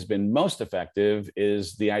me that has been most effective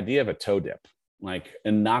is the idea of a toe dip, like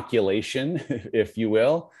inoculation, if you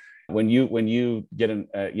will. When you get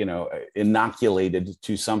inoculated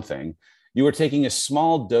to something, you are taking a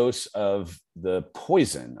small dose of the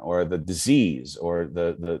poison or the disease or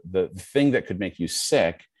the thing that could make you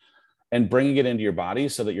sick and bringing it into your body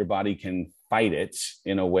so that your body can fight it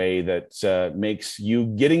in a way that makes you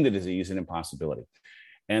getting the disease an impossibility.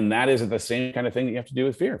 And that is the same kind of thing that you have to do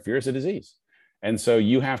with fear. Fear is a disease. And so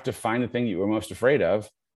you have to find the thing that you were most afraid of,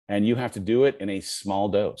 and you have to do it in a small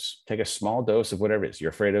dose. Take a small dose of whatever it is.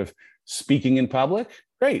 You're afraid of speaking in public?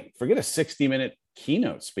 Great. Forget a 60-minute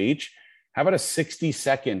keynote speech. How about a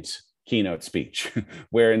 60-second keynote speech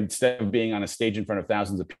where instead of being on a stage in front of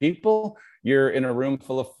thousands of people, you're in a room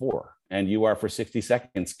full of 4 and you are for 60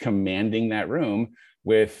 seconds commanding that room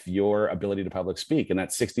with your ability to public speak. And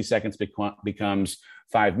that 60 seconds becomes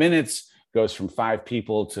 5 minutes, goes from 5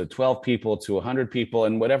 people to 12 people to 100 people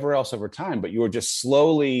and whatever else over time. But you are just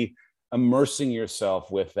slowly immersing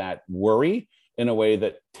yourself with that worry in a way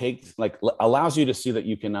that allows you to see that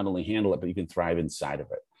you can not only handle it, but you can thrive inside of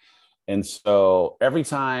it. And so every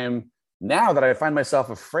time now that I find myself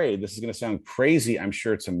afraid, this is going to sound crazy, I'm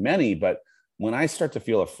sure, to many, but when I start to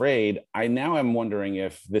feel afraid, I now am wondering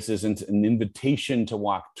if this isn't an invitation to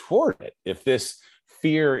walk toward it, if this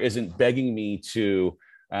fear isn't begging me to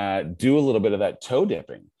do a little bit of that toe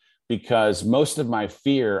dipping, because most of my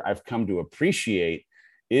fear I've come to appreciate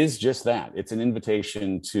is just that. It's an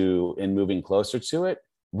invitation to, in moving closer to it,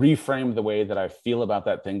 reframe the way that I feel about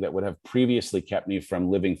that thing that would have previously kept me from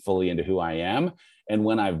living fully into who I am. And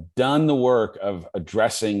when I've done the work of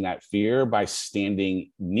addressing that fear by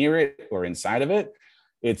standing near it or inside of it,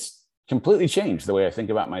 it's completely changed the way I think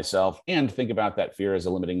about myself and think about that fear as a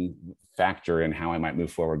limiting factor in how I might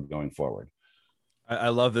move forward going forward. I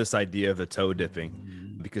love this idea of the toe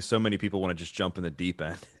dipping, because so many people want to just jump in the deep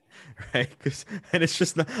end. Right. And it's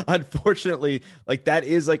just not, unfortunately, like that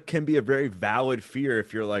is like can be a very valid fear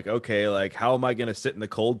if you're like, okay, like how am I going to sit in the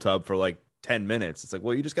cold tub for like 10 minutes? It's like,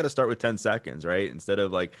 well, you just got to start with 10 seconds, right? Instead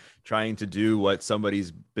of like trying to do what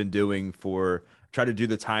somebody's been doing try to do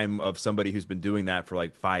the time of somebody who's been doing that for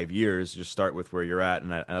like 5 years. Just start with where you're at.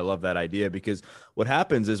 And I love that idea, because what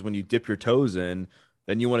happens is when you dip your toes in,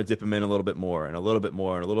 then you want to dip them in a little bit more and a little bit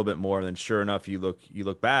more and a little bit more. And then sure enough, you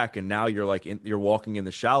look back and now you're like, you're walking in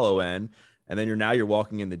the shallow end, and then you're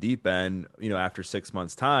walking in the deep end, after 6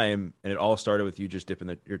 months time. And it all started with you just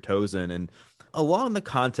dipping your toes in. And along the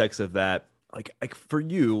context of that, like for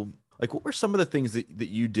you, like what were some of the things that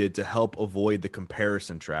you did to help avoid the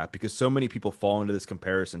comparison trap? Because so many people fall into this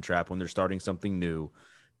comparison trap when they're starting something new,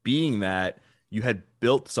 being that you had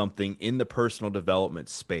built something in the personal development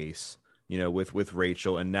space, with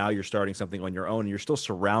Rachel, and now you're starting something on your own, and you're still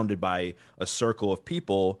surrounded by a circle of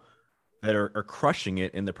people that are crushing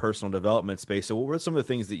it in the personal development space. So what were some of the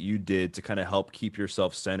things that you did to kind of help keep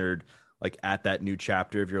yourself centered, like at that new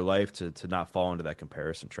chapter of your life, to not fall into that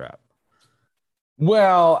comparison trap?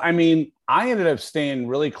 Well, I mean, I ended up staying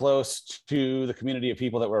really close to the community of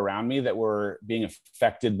people that were around me that were being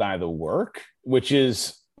affected by the work, which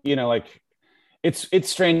is, like, it's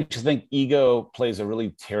strange to think ego plays a really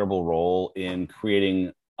terrible role in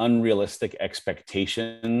creating unrealistic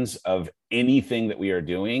expectations of anything that we are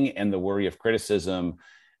doing. And the worry of criticism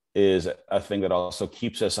is a thing that also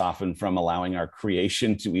keeps us often from allowing our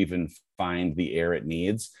creation to even find the air it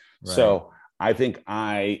needs. Right. So I think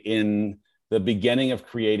in the beginning of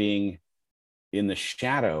creating, in the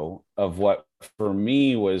shadow of what for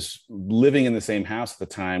me was living in the same house at the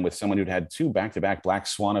time with someone who'd had 2 back-to-back black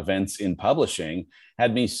swan events in publishing,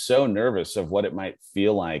 had me so nervous of what it might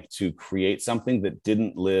feel like to create something that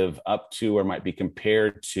didn't live up to or might be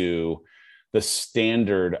compared to the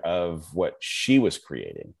standard of what she was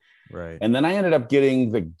creating. Right. And then I ended up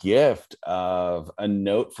getting the gift of a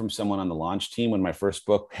note from someone on the launch team when my first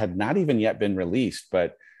book had not even yet been released,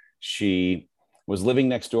 but she was living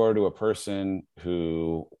next door to a person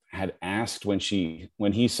who had asked when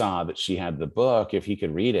he saw that she had the book, if he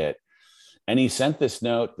could read it. And he sent this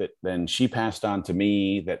note that then she passed on to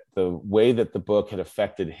me, that the way that the book had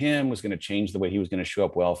affected him was going to change the way he was going to show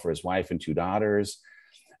up well for his wife and 2 daughters.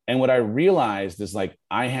 And what I realized is, like,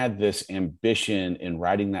 I had this ambition in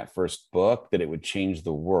writing that first book that it would change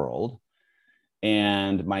the world.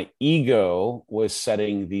 And my ego was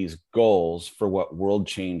setting these goals for what world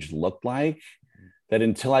change looked like, that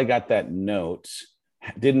until I got that note,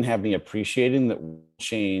 didn't have me appreciating that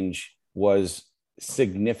change was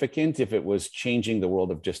significant if it was changing the world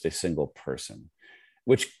of just a single person,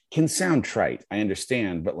 which can sound trite, I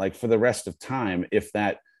understand. But like, for the rest of time, if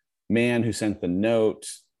that man who sent the note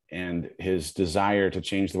and his desire to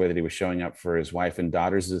change the way that he was showing up for his wife and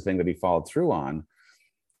daughters is a thing that he followed through on,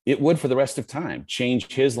 it would, for the rest of time,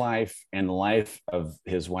 change his life and the life of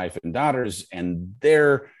his wife and daughters and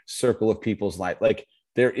their circle of people's life. Like,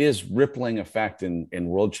 there is rippling effect in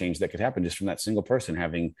world change that could happen just from that single person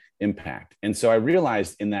having impact. And so I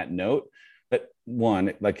realized in that note that,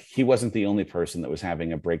 one, like, he wasn't the only person that was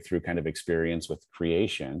having a breakthrough kind of experience with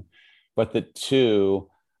creation, but that, 2,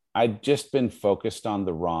 I'd just been focused on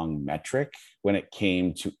the wrong metric when it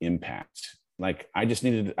came to impact. Like, I just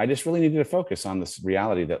really needed to focus on this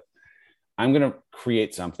reality that I'm going to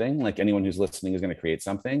create something, like anyone who's listening is going to create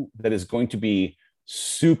something that is going to be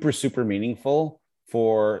super, super meaningful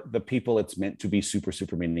for the people it's meant to be super,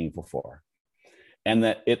 super meaningful for. And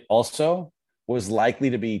that it also was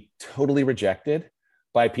likely to be totally rejected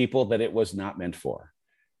by people that it was not meant for.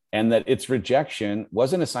 And that its rejection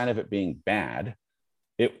wasn't a sign of it being bad.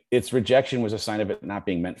 Its rejection was a sign of it not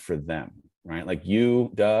being meant for them, right? Like,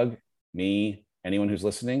 you, Doug, me, anyone who's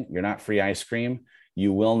listening, you're not free ice cream.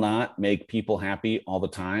 You will not make people happy all the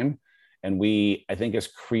time. And I think as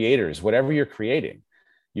creators, whatever you're creating,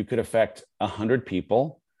 you could affect 100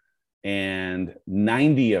 people, and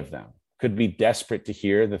 90 of them could be desperate to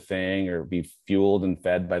hear the thing or be fueled and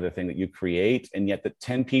fed by the thing that you create. And yet the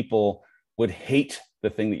 10 people would hate the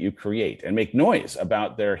thing that you create and make noise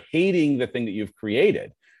about their hating the thing that you've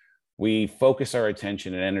created. We focus our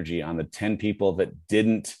attention and energy on the 10 people that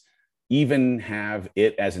didn't even have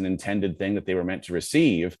it as an intended thing that they were meant to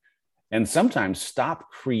receive, and sometimes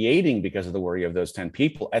stop creating because of the worry of those 10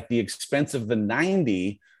 people at the expense of the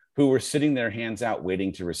 90 who were sitting their hands out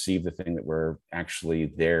waiting to receive the thing that we're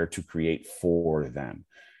actually there to create for them.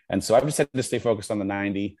 And so I've just had to stay focused on the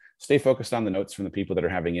 90, stay focused on the notes from the people that are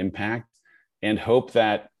having impact, and hope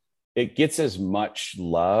that it gets as much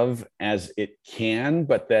love as it can,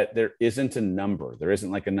 but that there isn't a number. There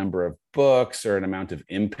isn't like a number of books or an amount of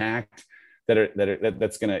impact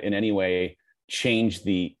that's going to in any way change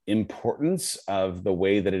the importance of the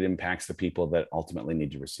way that it impacts the people that ultimately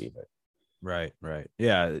need to receive it. Right.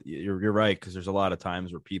 Yeah, you're right, because there's a lot of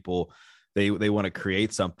times where people they want to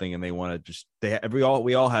create something and they want to just we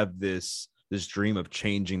all have this dream of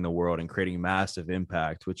changing the world and creating massive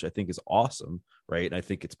impact, which I think is awesome, right? And I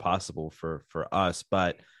think it's possible for us,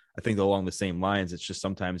 but I think along the same lines, it's just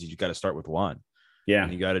sometimes you got to start with one. Yeah.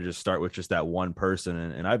 And you got to just start with just that one person.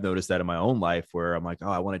 And I've noticed that in my own life where I'm like,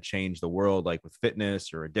 oh, I want to change the world, like with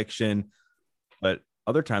fitness or addiction. But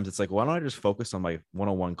other times it's like, why don't I just focus on my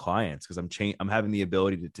one-on-one clients? Because I'm having the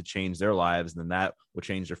ability to change their lives, and then that will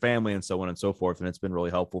change their family and so on and so forth. And it's been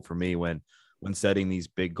really helpful for me when setting these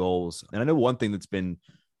big goals. And I know one thing that's been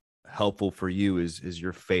helpful for you is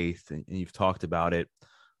your faith, and you've talked about it.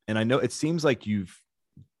 And I know it seems like you've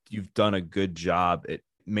done a good job at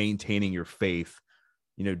maintaining your faith,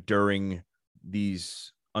 during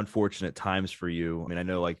these unfortunate times for you. I mean, I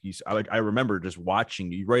know like I remember just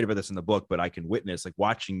watching you write about this in the book, but I can witness like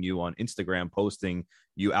watching you on Instagram, posting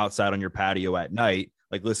you outside on your patio at night,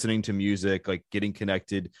 like listening to music, like getting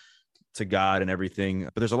connected to God and everything.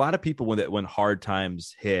 But there's a lot of people when hard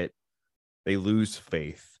times hit, they lose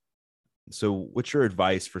faith. So what's your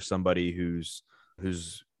advice for somebody who's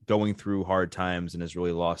going through hard times and has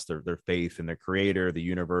really lost their faith in their creator, the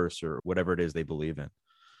universe, or whatever it is they believe in?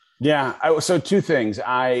 Yeah. So two things.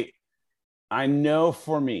 I know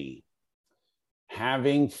for me,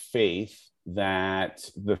 having faith that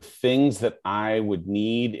the things that I would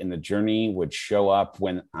need in the journey would show up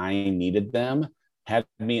when I needed them had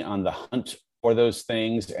me on the hunt for those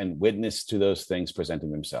things and witness to those things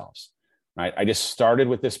presenting themselves. Right. I just started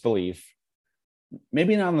with this belief,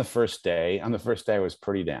 maybe not on the first day. On the first day, I was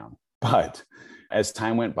pretty down. But as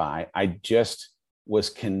time went by, I just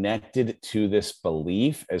was connected to this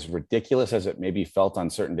belief, as ridiculous as it maybe felt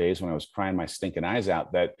on certain days when I was crying my stinking eyes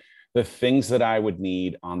out, that the things that I would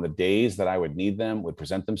need on the days that I would need them would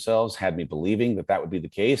present themselves, had me believing that that would be the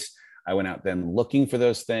case. I went out then looking for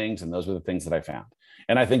those things, and those were the things that I found.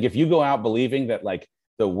 And I think if you go out believing that like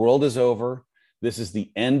the world is over, this is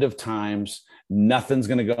the end of times, nothing's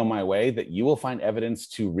going to go my way, that you will find evidence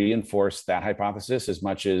to reinforce that hypothesis as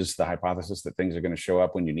much as the hypothesis that things are going to show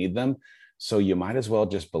up when you need them. So you might as well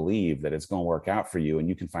just believe that it's going to work out for you, and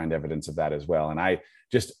you can find evidence of that as well. And I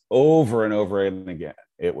just over and over and again,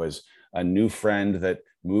 it was a new friend that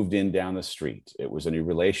moved in down the street. It was a new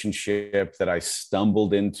relationship that I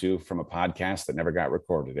stumbled into from a podcast that never got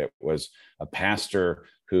recorded. It was a pastor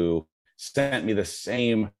who sent me the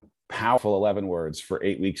same powerful 11 words for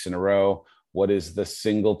 8 weeks in a row. What is the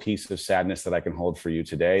single piece of sadness that I can hold for you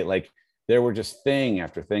today? Like there were just thing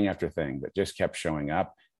after thing after thing that just kept showing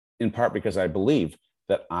up, in part because I believed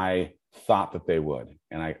that I thought that they would,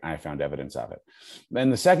 and I found evidence of it.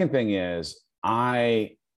 And the second thing is,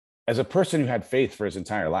 as a person who had faith for his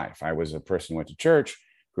entire life, I was a person who went to church,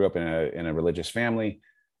 grew up in a religious family.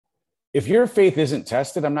 If your faith isn't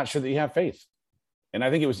tested, I'm not sure that you have faith. And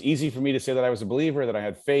I think it was easy for me to say that I was a believer, that I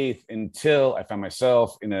had faith, until I found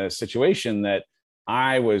myself in a situation that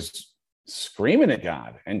I was screaming at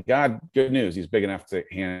God. And God, good news, he's big enough to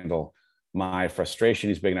handle my frustration.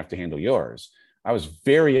 He's big enough to handle yours. I was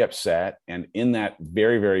very upset. And in that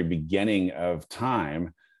very, very beginning of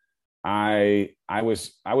time, I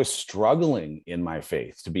was struggling in my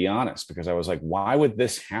faith, to be honest, because I was like, why would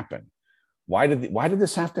this happen? Why did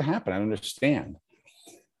this have to happen? I don't understand.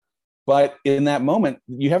 But in that moment,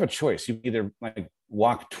 you have a choice. You either like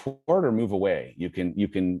walk toward or move away. You can,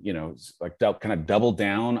 like kind of double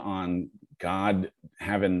down on God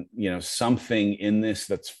having, something in this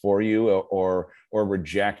that's for you, or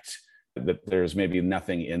reject that there's maybe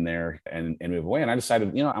nothing in there and move away. And I decided,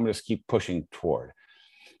 I'm going to just keep pushing toward.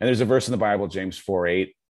 And there's a verse in the Bible, James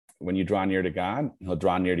 4:8, when you draw near to God, he'll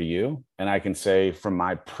draw near to you. And I can say from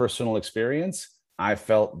my personal experience, I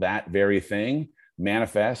felt that very thing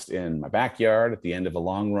manifest in my backyard at the end of a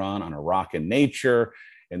long run on a rock in nature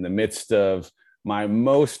in the midst of my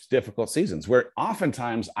most difficult seasons, where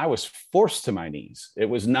oftentimes I was forced to my knees. It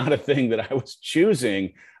was not a thing that I was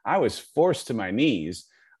choosing. I was forced to my knees.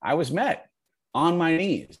 I was met on my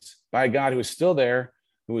knees by a God who was still there,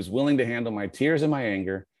 who was willing to handle my tears and my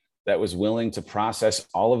anger, that was willing to process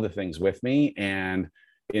all of the things with me. And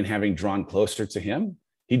in having drawn closer to him,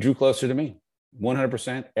 he drew closer to me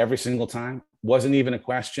 100% every single time. Wasn't even a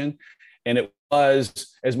question. And it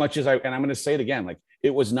was as much as and I'm going to say it again, like,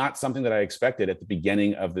 it was not something that I expected at the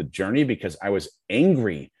beginning of the journey, because I was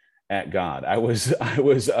angry at God. I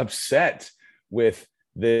was upset with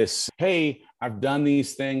this. Hey, I've done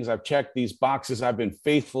these things. I've checked these boxes. I've been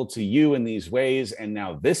faithful to you in these ways. And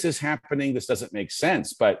now this is happening. This doesn't make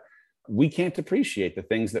sense. But we can't appreciate the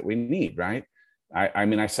things that we need, right? I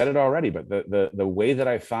mean, I said it already, but the way that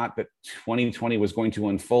I thought that 2020 was going to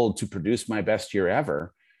unfold to produce my best year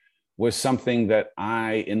ever was something that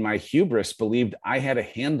I, in my hubris, believed I had a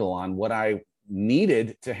handle on what I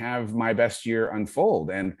needed to have my best year unfold.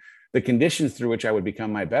 And the conditions through which I would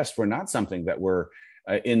become my best were not something that were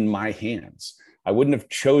in my hands. I wouldn't have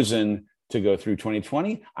chosen to go through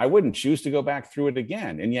 2020. I wouldn't choose to go back through it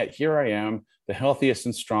again. And yet here I am, the healthiest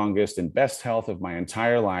and strongest and best health of my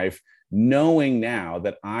entire life, knowing now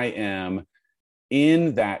that I am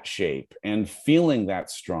in that shape and feeling that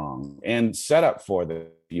strong and set up for the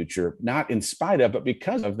future, not in spite of, but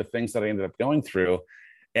because of the things that I ended up going through.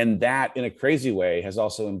 And that, in a crazy way, has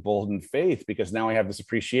also emboldened faith, because now I have this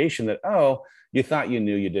appreciation that, oh, you thought you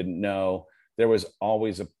knew, you didn't know. There was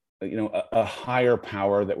always a higher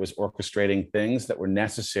power that was orchestrating things that were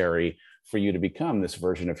necessary for you to become this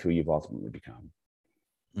version of who you've ultimately become.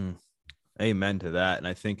 Amen to that. And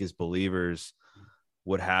I think as believers,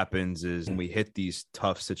 what happens is when we hit these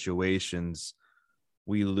tough situations,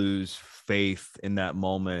 we lose faith in that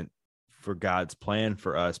moment for God's plan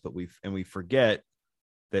for us, but we forget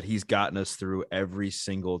that he's gotten us through every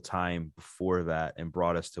single time before that and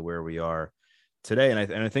brought us to where we are today. And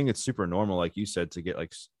I think it's super normal, like you said, to get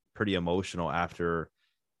like pretty emotional after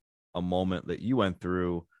a moment that you went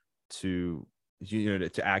through, to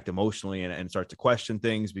act emotionally and start to question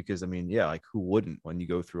things, because I mean, yeah, like who wouldn't when you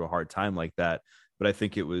go through a hard time like that? But I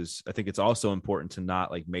think it's also important to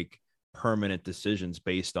not like make permanent decisions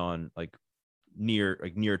based on like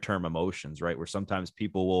near term emotions, right? Where sometimes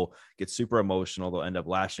people will get super emotional, they'll end up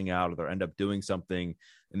lashing out, or they'll end up doing something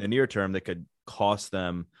in the near term that could cost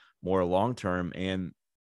them more long term. And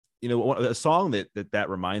a song that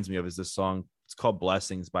reminds me of is this song. It's called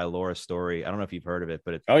 "Blessings" by Laura Story. I don't know if you've heard of it,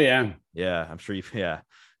 but oh yeah, I'm sure yeah.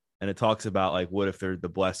 And it talks about like, what if the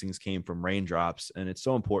blessings came from raindrops? And it's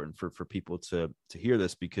so important for people to hear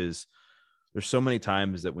this, because there's so many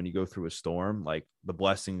times that when you go through a storm, like the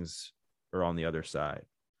blessings are on the other side,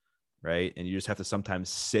 right? And you just have to sometimes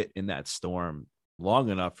sit in that storm long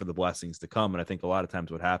enough for the blessings to come. And I think a lot of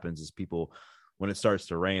times what happens is people, when it starts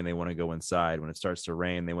to rain, they want to go inside. When it starts to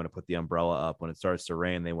rain, they want to put the umbrella up. When it starts to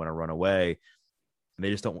rain, they want to run away. And they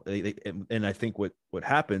just don't. And I think what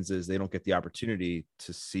happens is they don't get the opportunity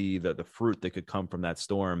to see the fruit that could come from that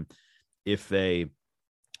storm if they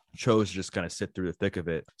chose to just kind of sit through the thick of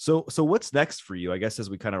it. So what's next for you? I guess as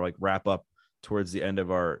we kind of like wrap up towards the end of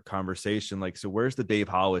our conversation, like, so where's the Dave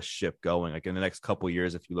Hollis ship going? Like in the next couple of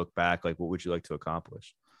years, if you look back, like what would you like to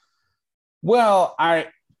accomplish? Well,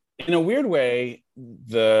 in a weird way,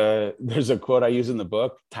 there's a quote I use in the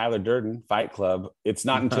book, Tyler Durden, Fight Club. It's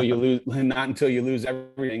not until you lose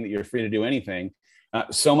everything that you're free to do anything.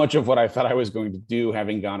 So much of what I thought I was going to do,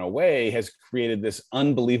 having gone away, has created this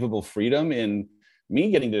unbelievable freedom in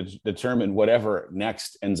me getting to determine whatever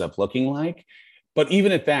next ends up looking like. But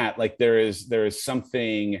even at that, like there is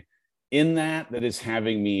something in that is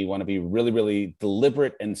having me want to be really, really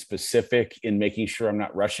deliberate and specific in making sure I'm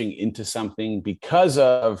not rushing into something because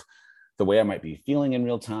of the way I might be feeling in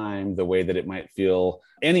real time, the way that it might feel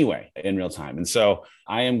anyway in real time. And so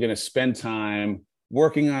I am going to spend time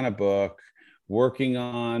working on a book, working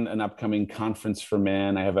on an upcoming conference for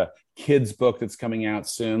men. I have a kids book that's coming out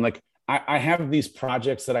soon. Like I have these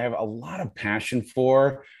projects that I have a lot of passion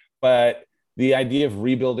for, but the idea of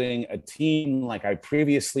rebuilding a team like I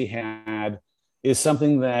previously had is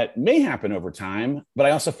something that may happen over time, but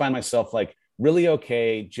I also find myself like really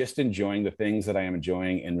okay just enjoying the things that I am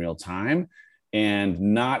enjoying in real time and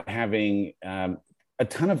not having a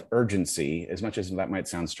ton of urgency, as much as that might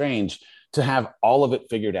sound strange, to have all of it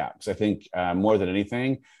figured out. Because I think more than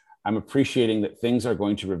anything, I'm appreciating that things are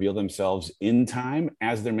going to reveal themselves in time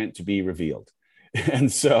as they're meant to be revealed.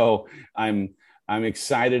 And so I'm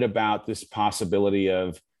excited about this possibility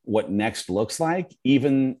of what next looks like,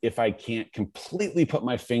 even if I can't completely put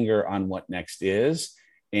my finger on what next is.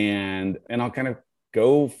 And I'll kind of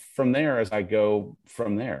go from there as I go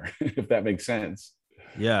from there, if that makes sense.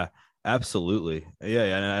 Yeah, absolutely.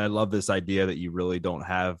 Yeah, and I love this idea that you really don't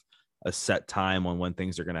have a set time on when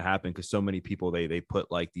things are going to happen, because so many people they put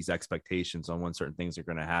like these expectations on when certain things are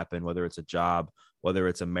going to happen, whether it's a job, whether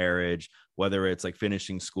it's a marriage, whether it's like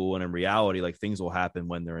finishing school, and in reality like things will happen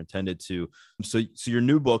when they're intended to. So your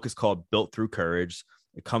new book is called Built Through Courage.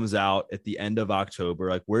 It comes out at the end of October.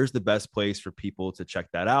 Like, where's the best place for people to check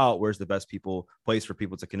that out? Where's the best place for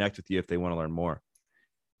people to connect with you if they want to learn more?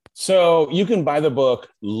 So you can buy the book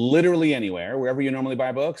literally anywhere, wherever you normally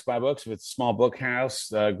buy books. Buy books. If it's a small book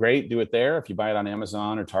house, great, do it there. If you buy it on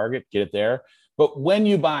Amazon or Target, get it there. But when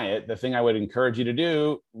you buy it, the thing I would encourage you to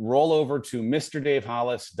do, roll over to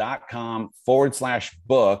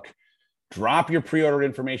mrdavehollis.com/book, drop your pre-order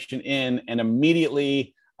information in, and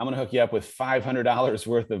immediately I'm going to hook you up with $500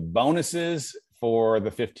 worth of bonuses for the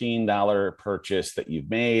 $15 purchase that you've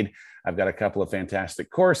made. I've got a couple of fantastic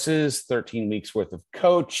courses, 13 weeks worth of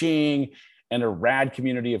coaching, and a rad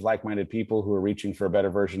community of like-minded people who are reaching for a better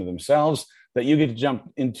version of themselves that you get to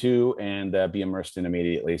jump into and be immersed in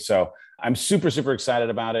immediately. So I'm super, super excited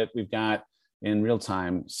about it. We've got in real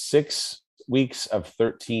time 6 weeks of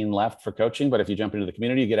 13 left for coaching. But if you jump into the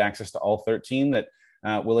community, you get access to all 13 that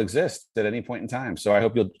will exist at any point in time. So I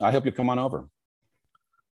hope you'll come on over.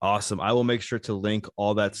 Awesome. I will make sure to link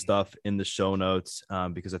all that stuff in the show notes,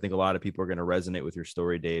 because I think a lot of people are going to resonate with your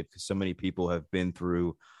story, Dave, because so many people have been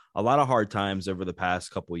through a lot of hard times over the past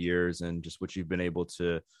couple of years, and just what you've been able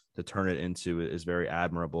to turn it into is very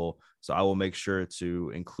admirable. So I will make sure to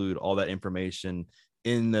include all that information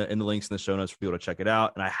in the links in the show notes for people to check it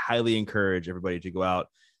out. And I highly encourage everybody to go out,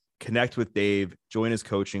 connect with Dave, join his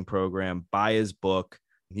coaching program, buy his book.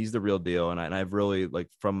 He's the real deal. And I've really, like,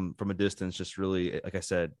 from a distance, just really, like I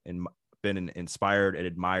said, been inspired and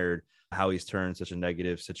admired how he's turned such a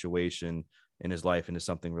negative situation in his life into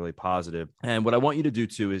something really positive. And what I want you to do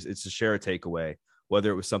too is to share a takeaway, whether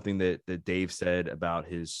it was something that Dave said about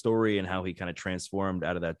his story and how he kind of transformed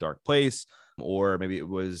out of that dark place, or maybe it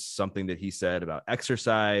was something that he said about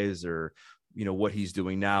exercise, or, what he's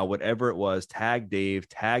doing now, whatever it was. Tag Dave,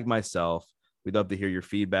 tag myself. We'd love to hear your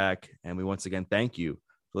feedback. And we once again thank you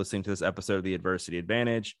for listening to this episode of The Adversity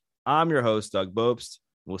Advantage. I'm your host, Doug Bopst.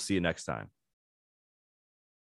 We'll see you next time.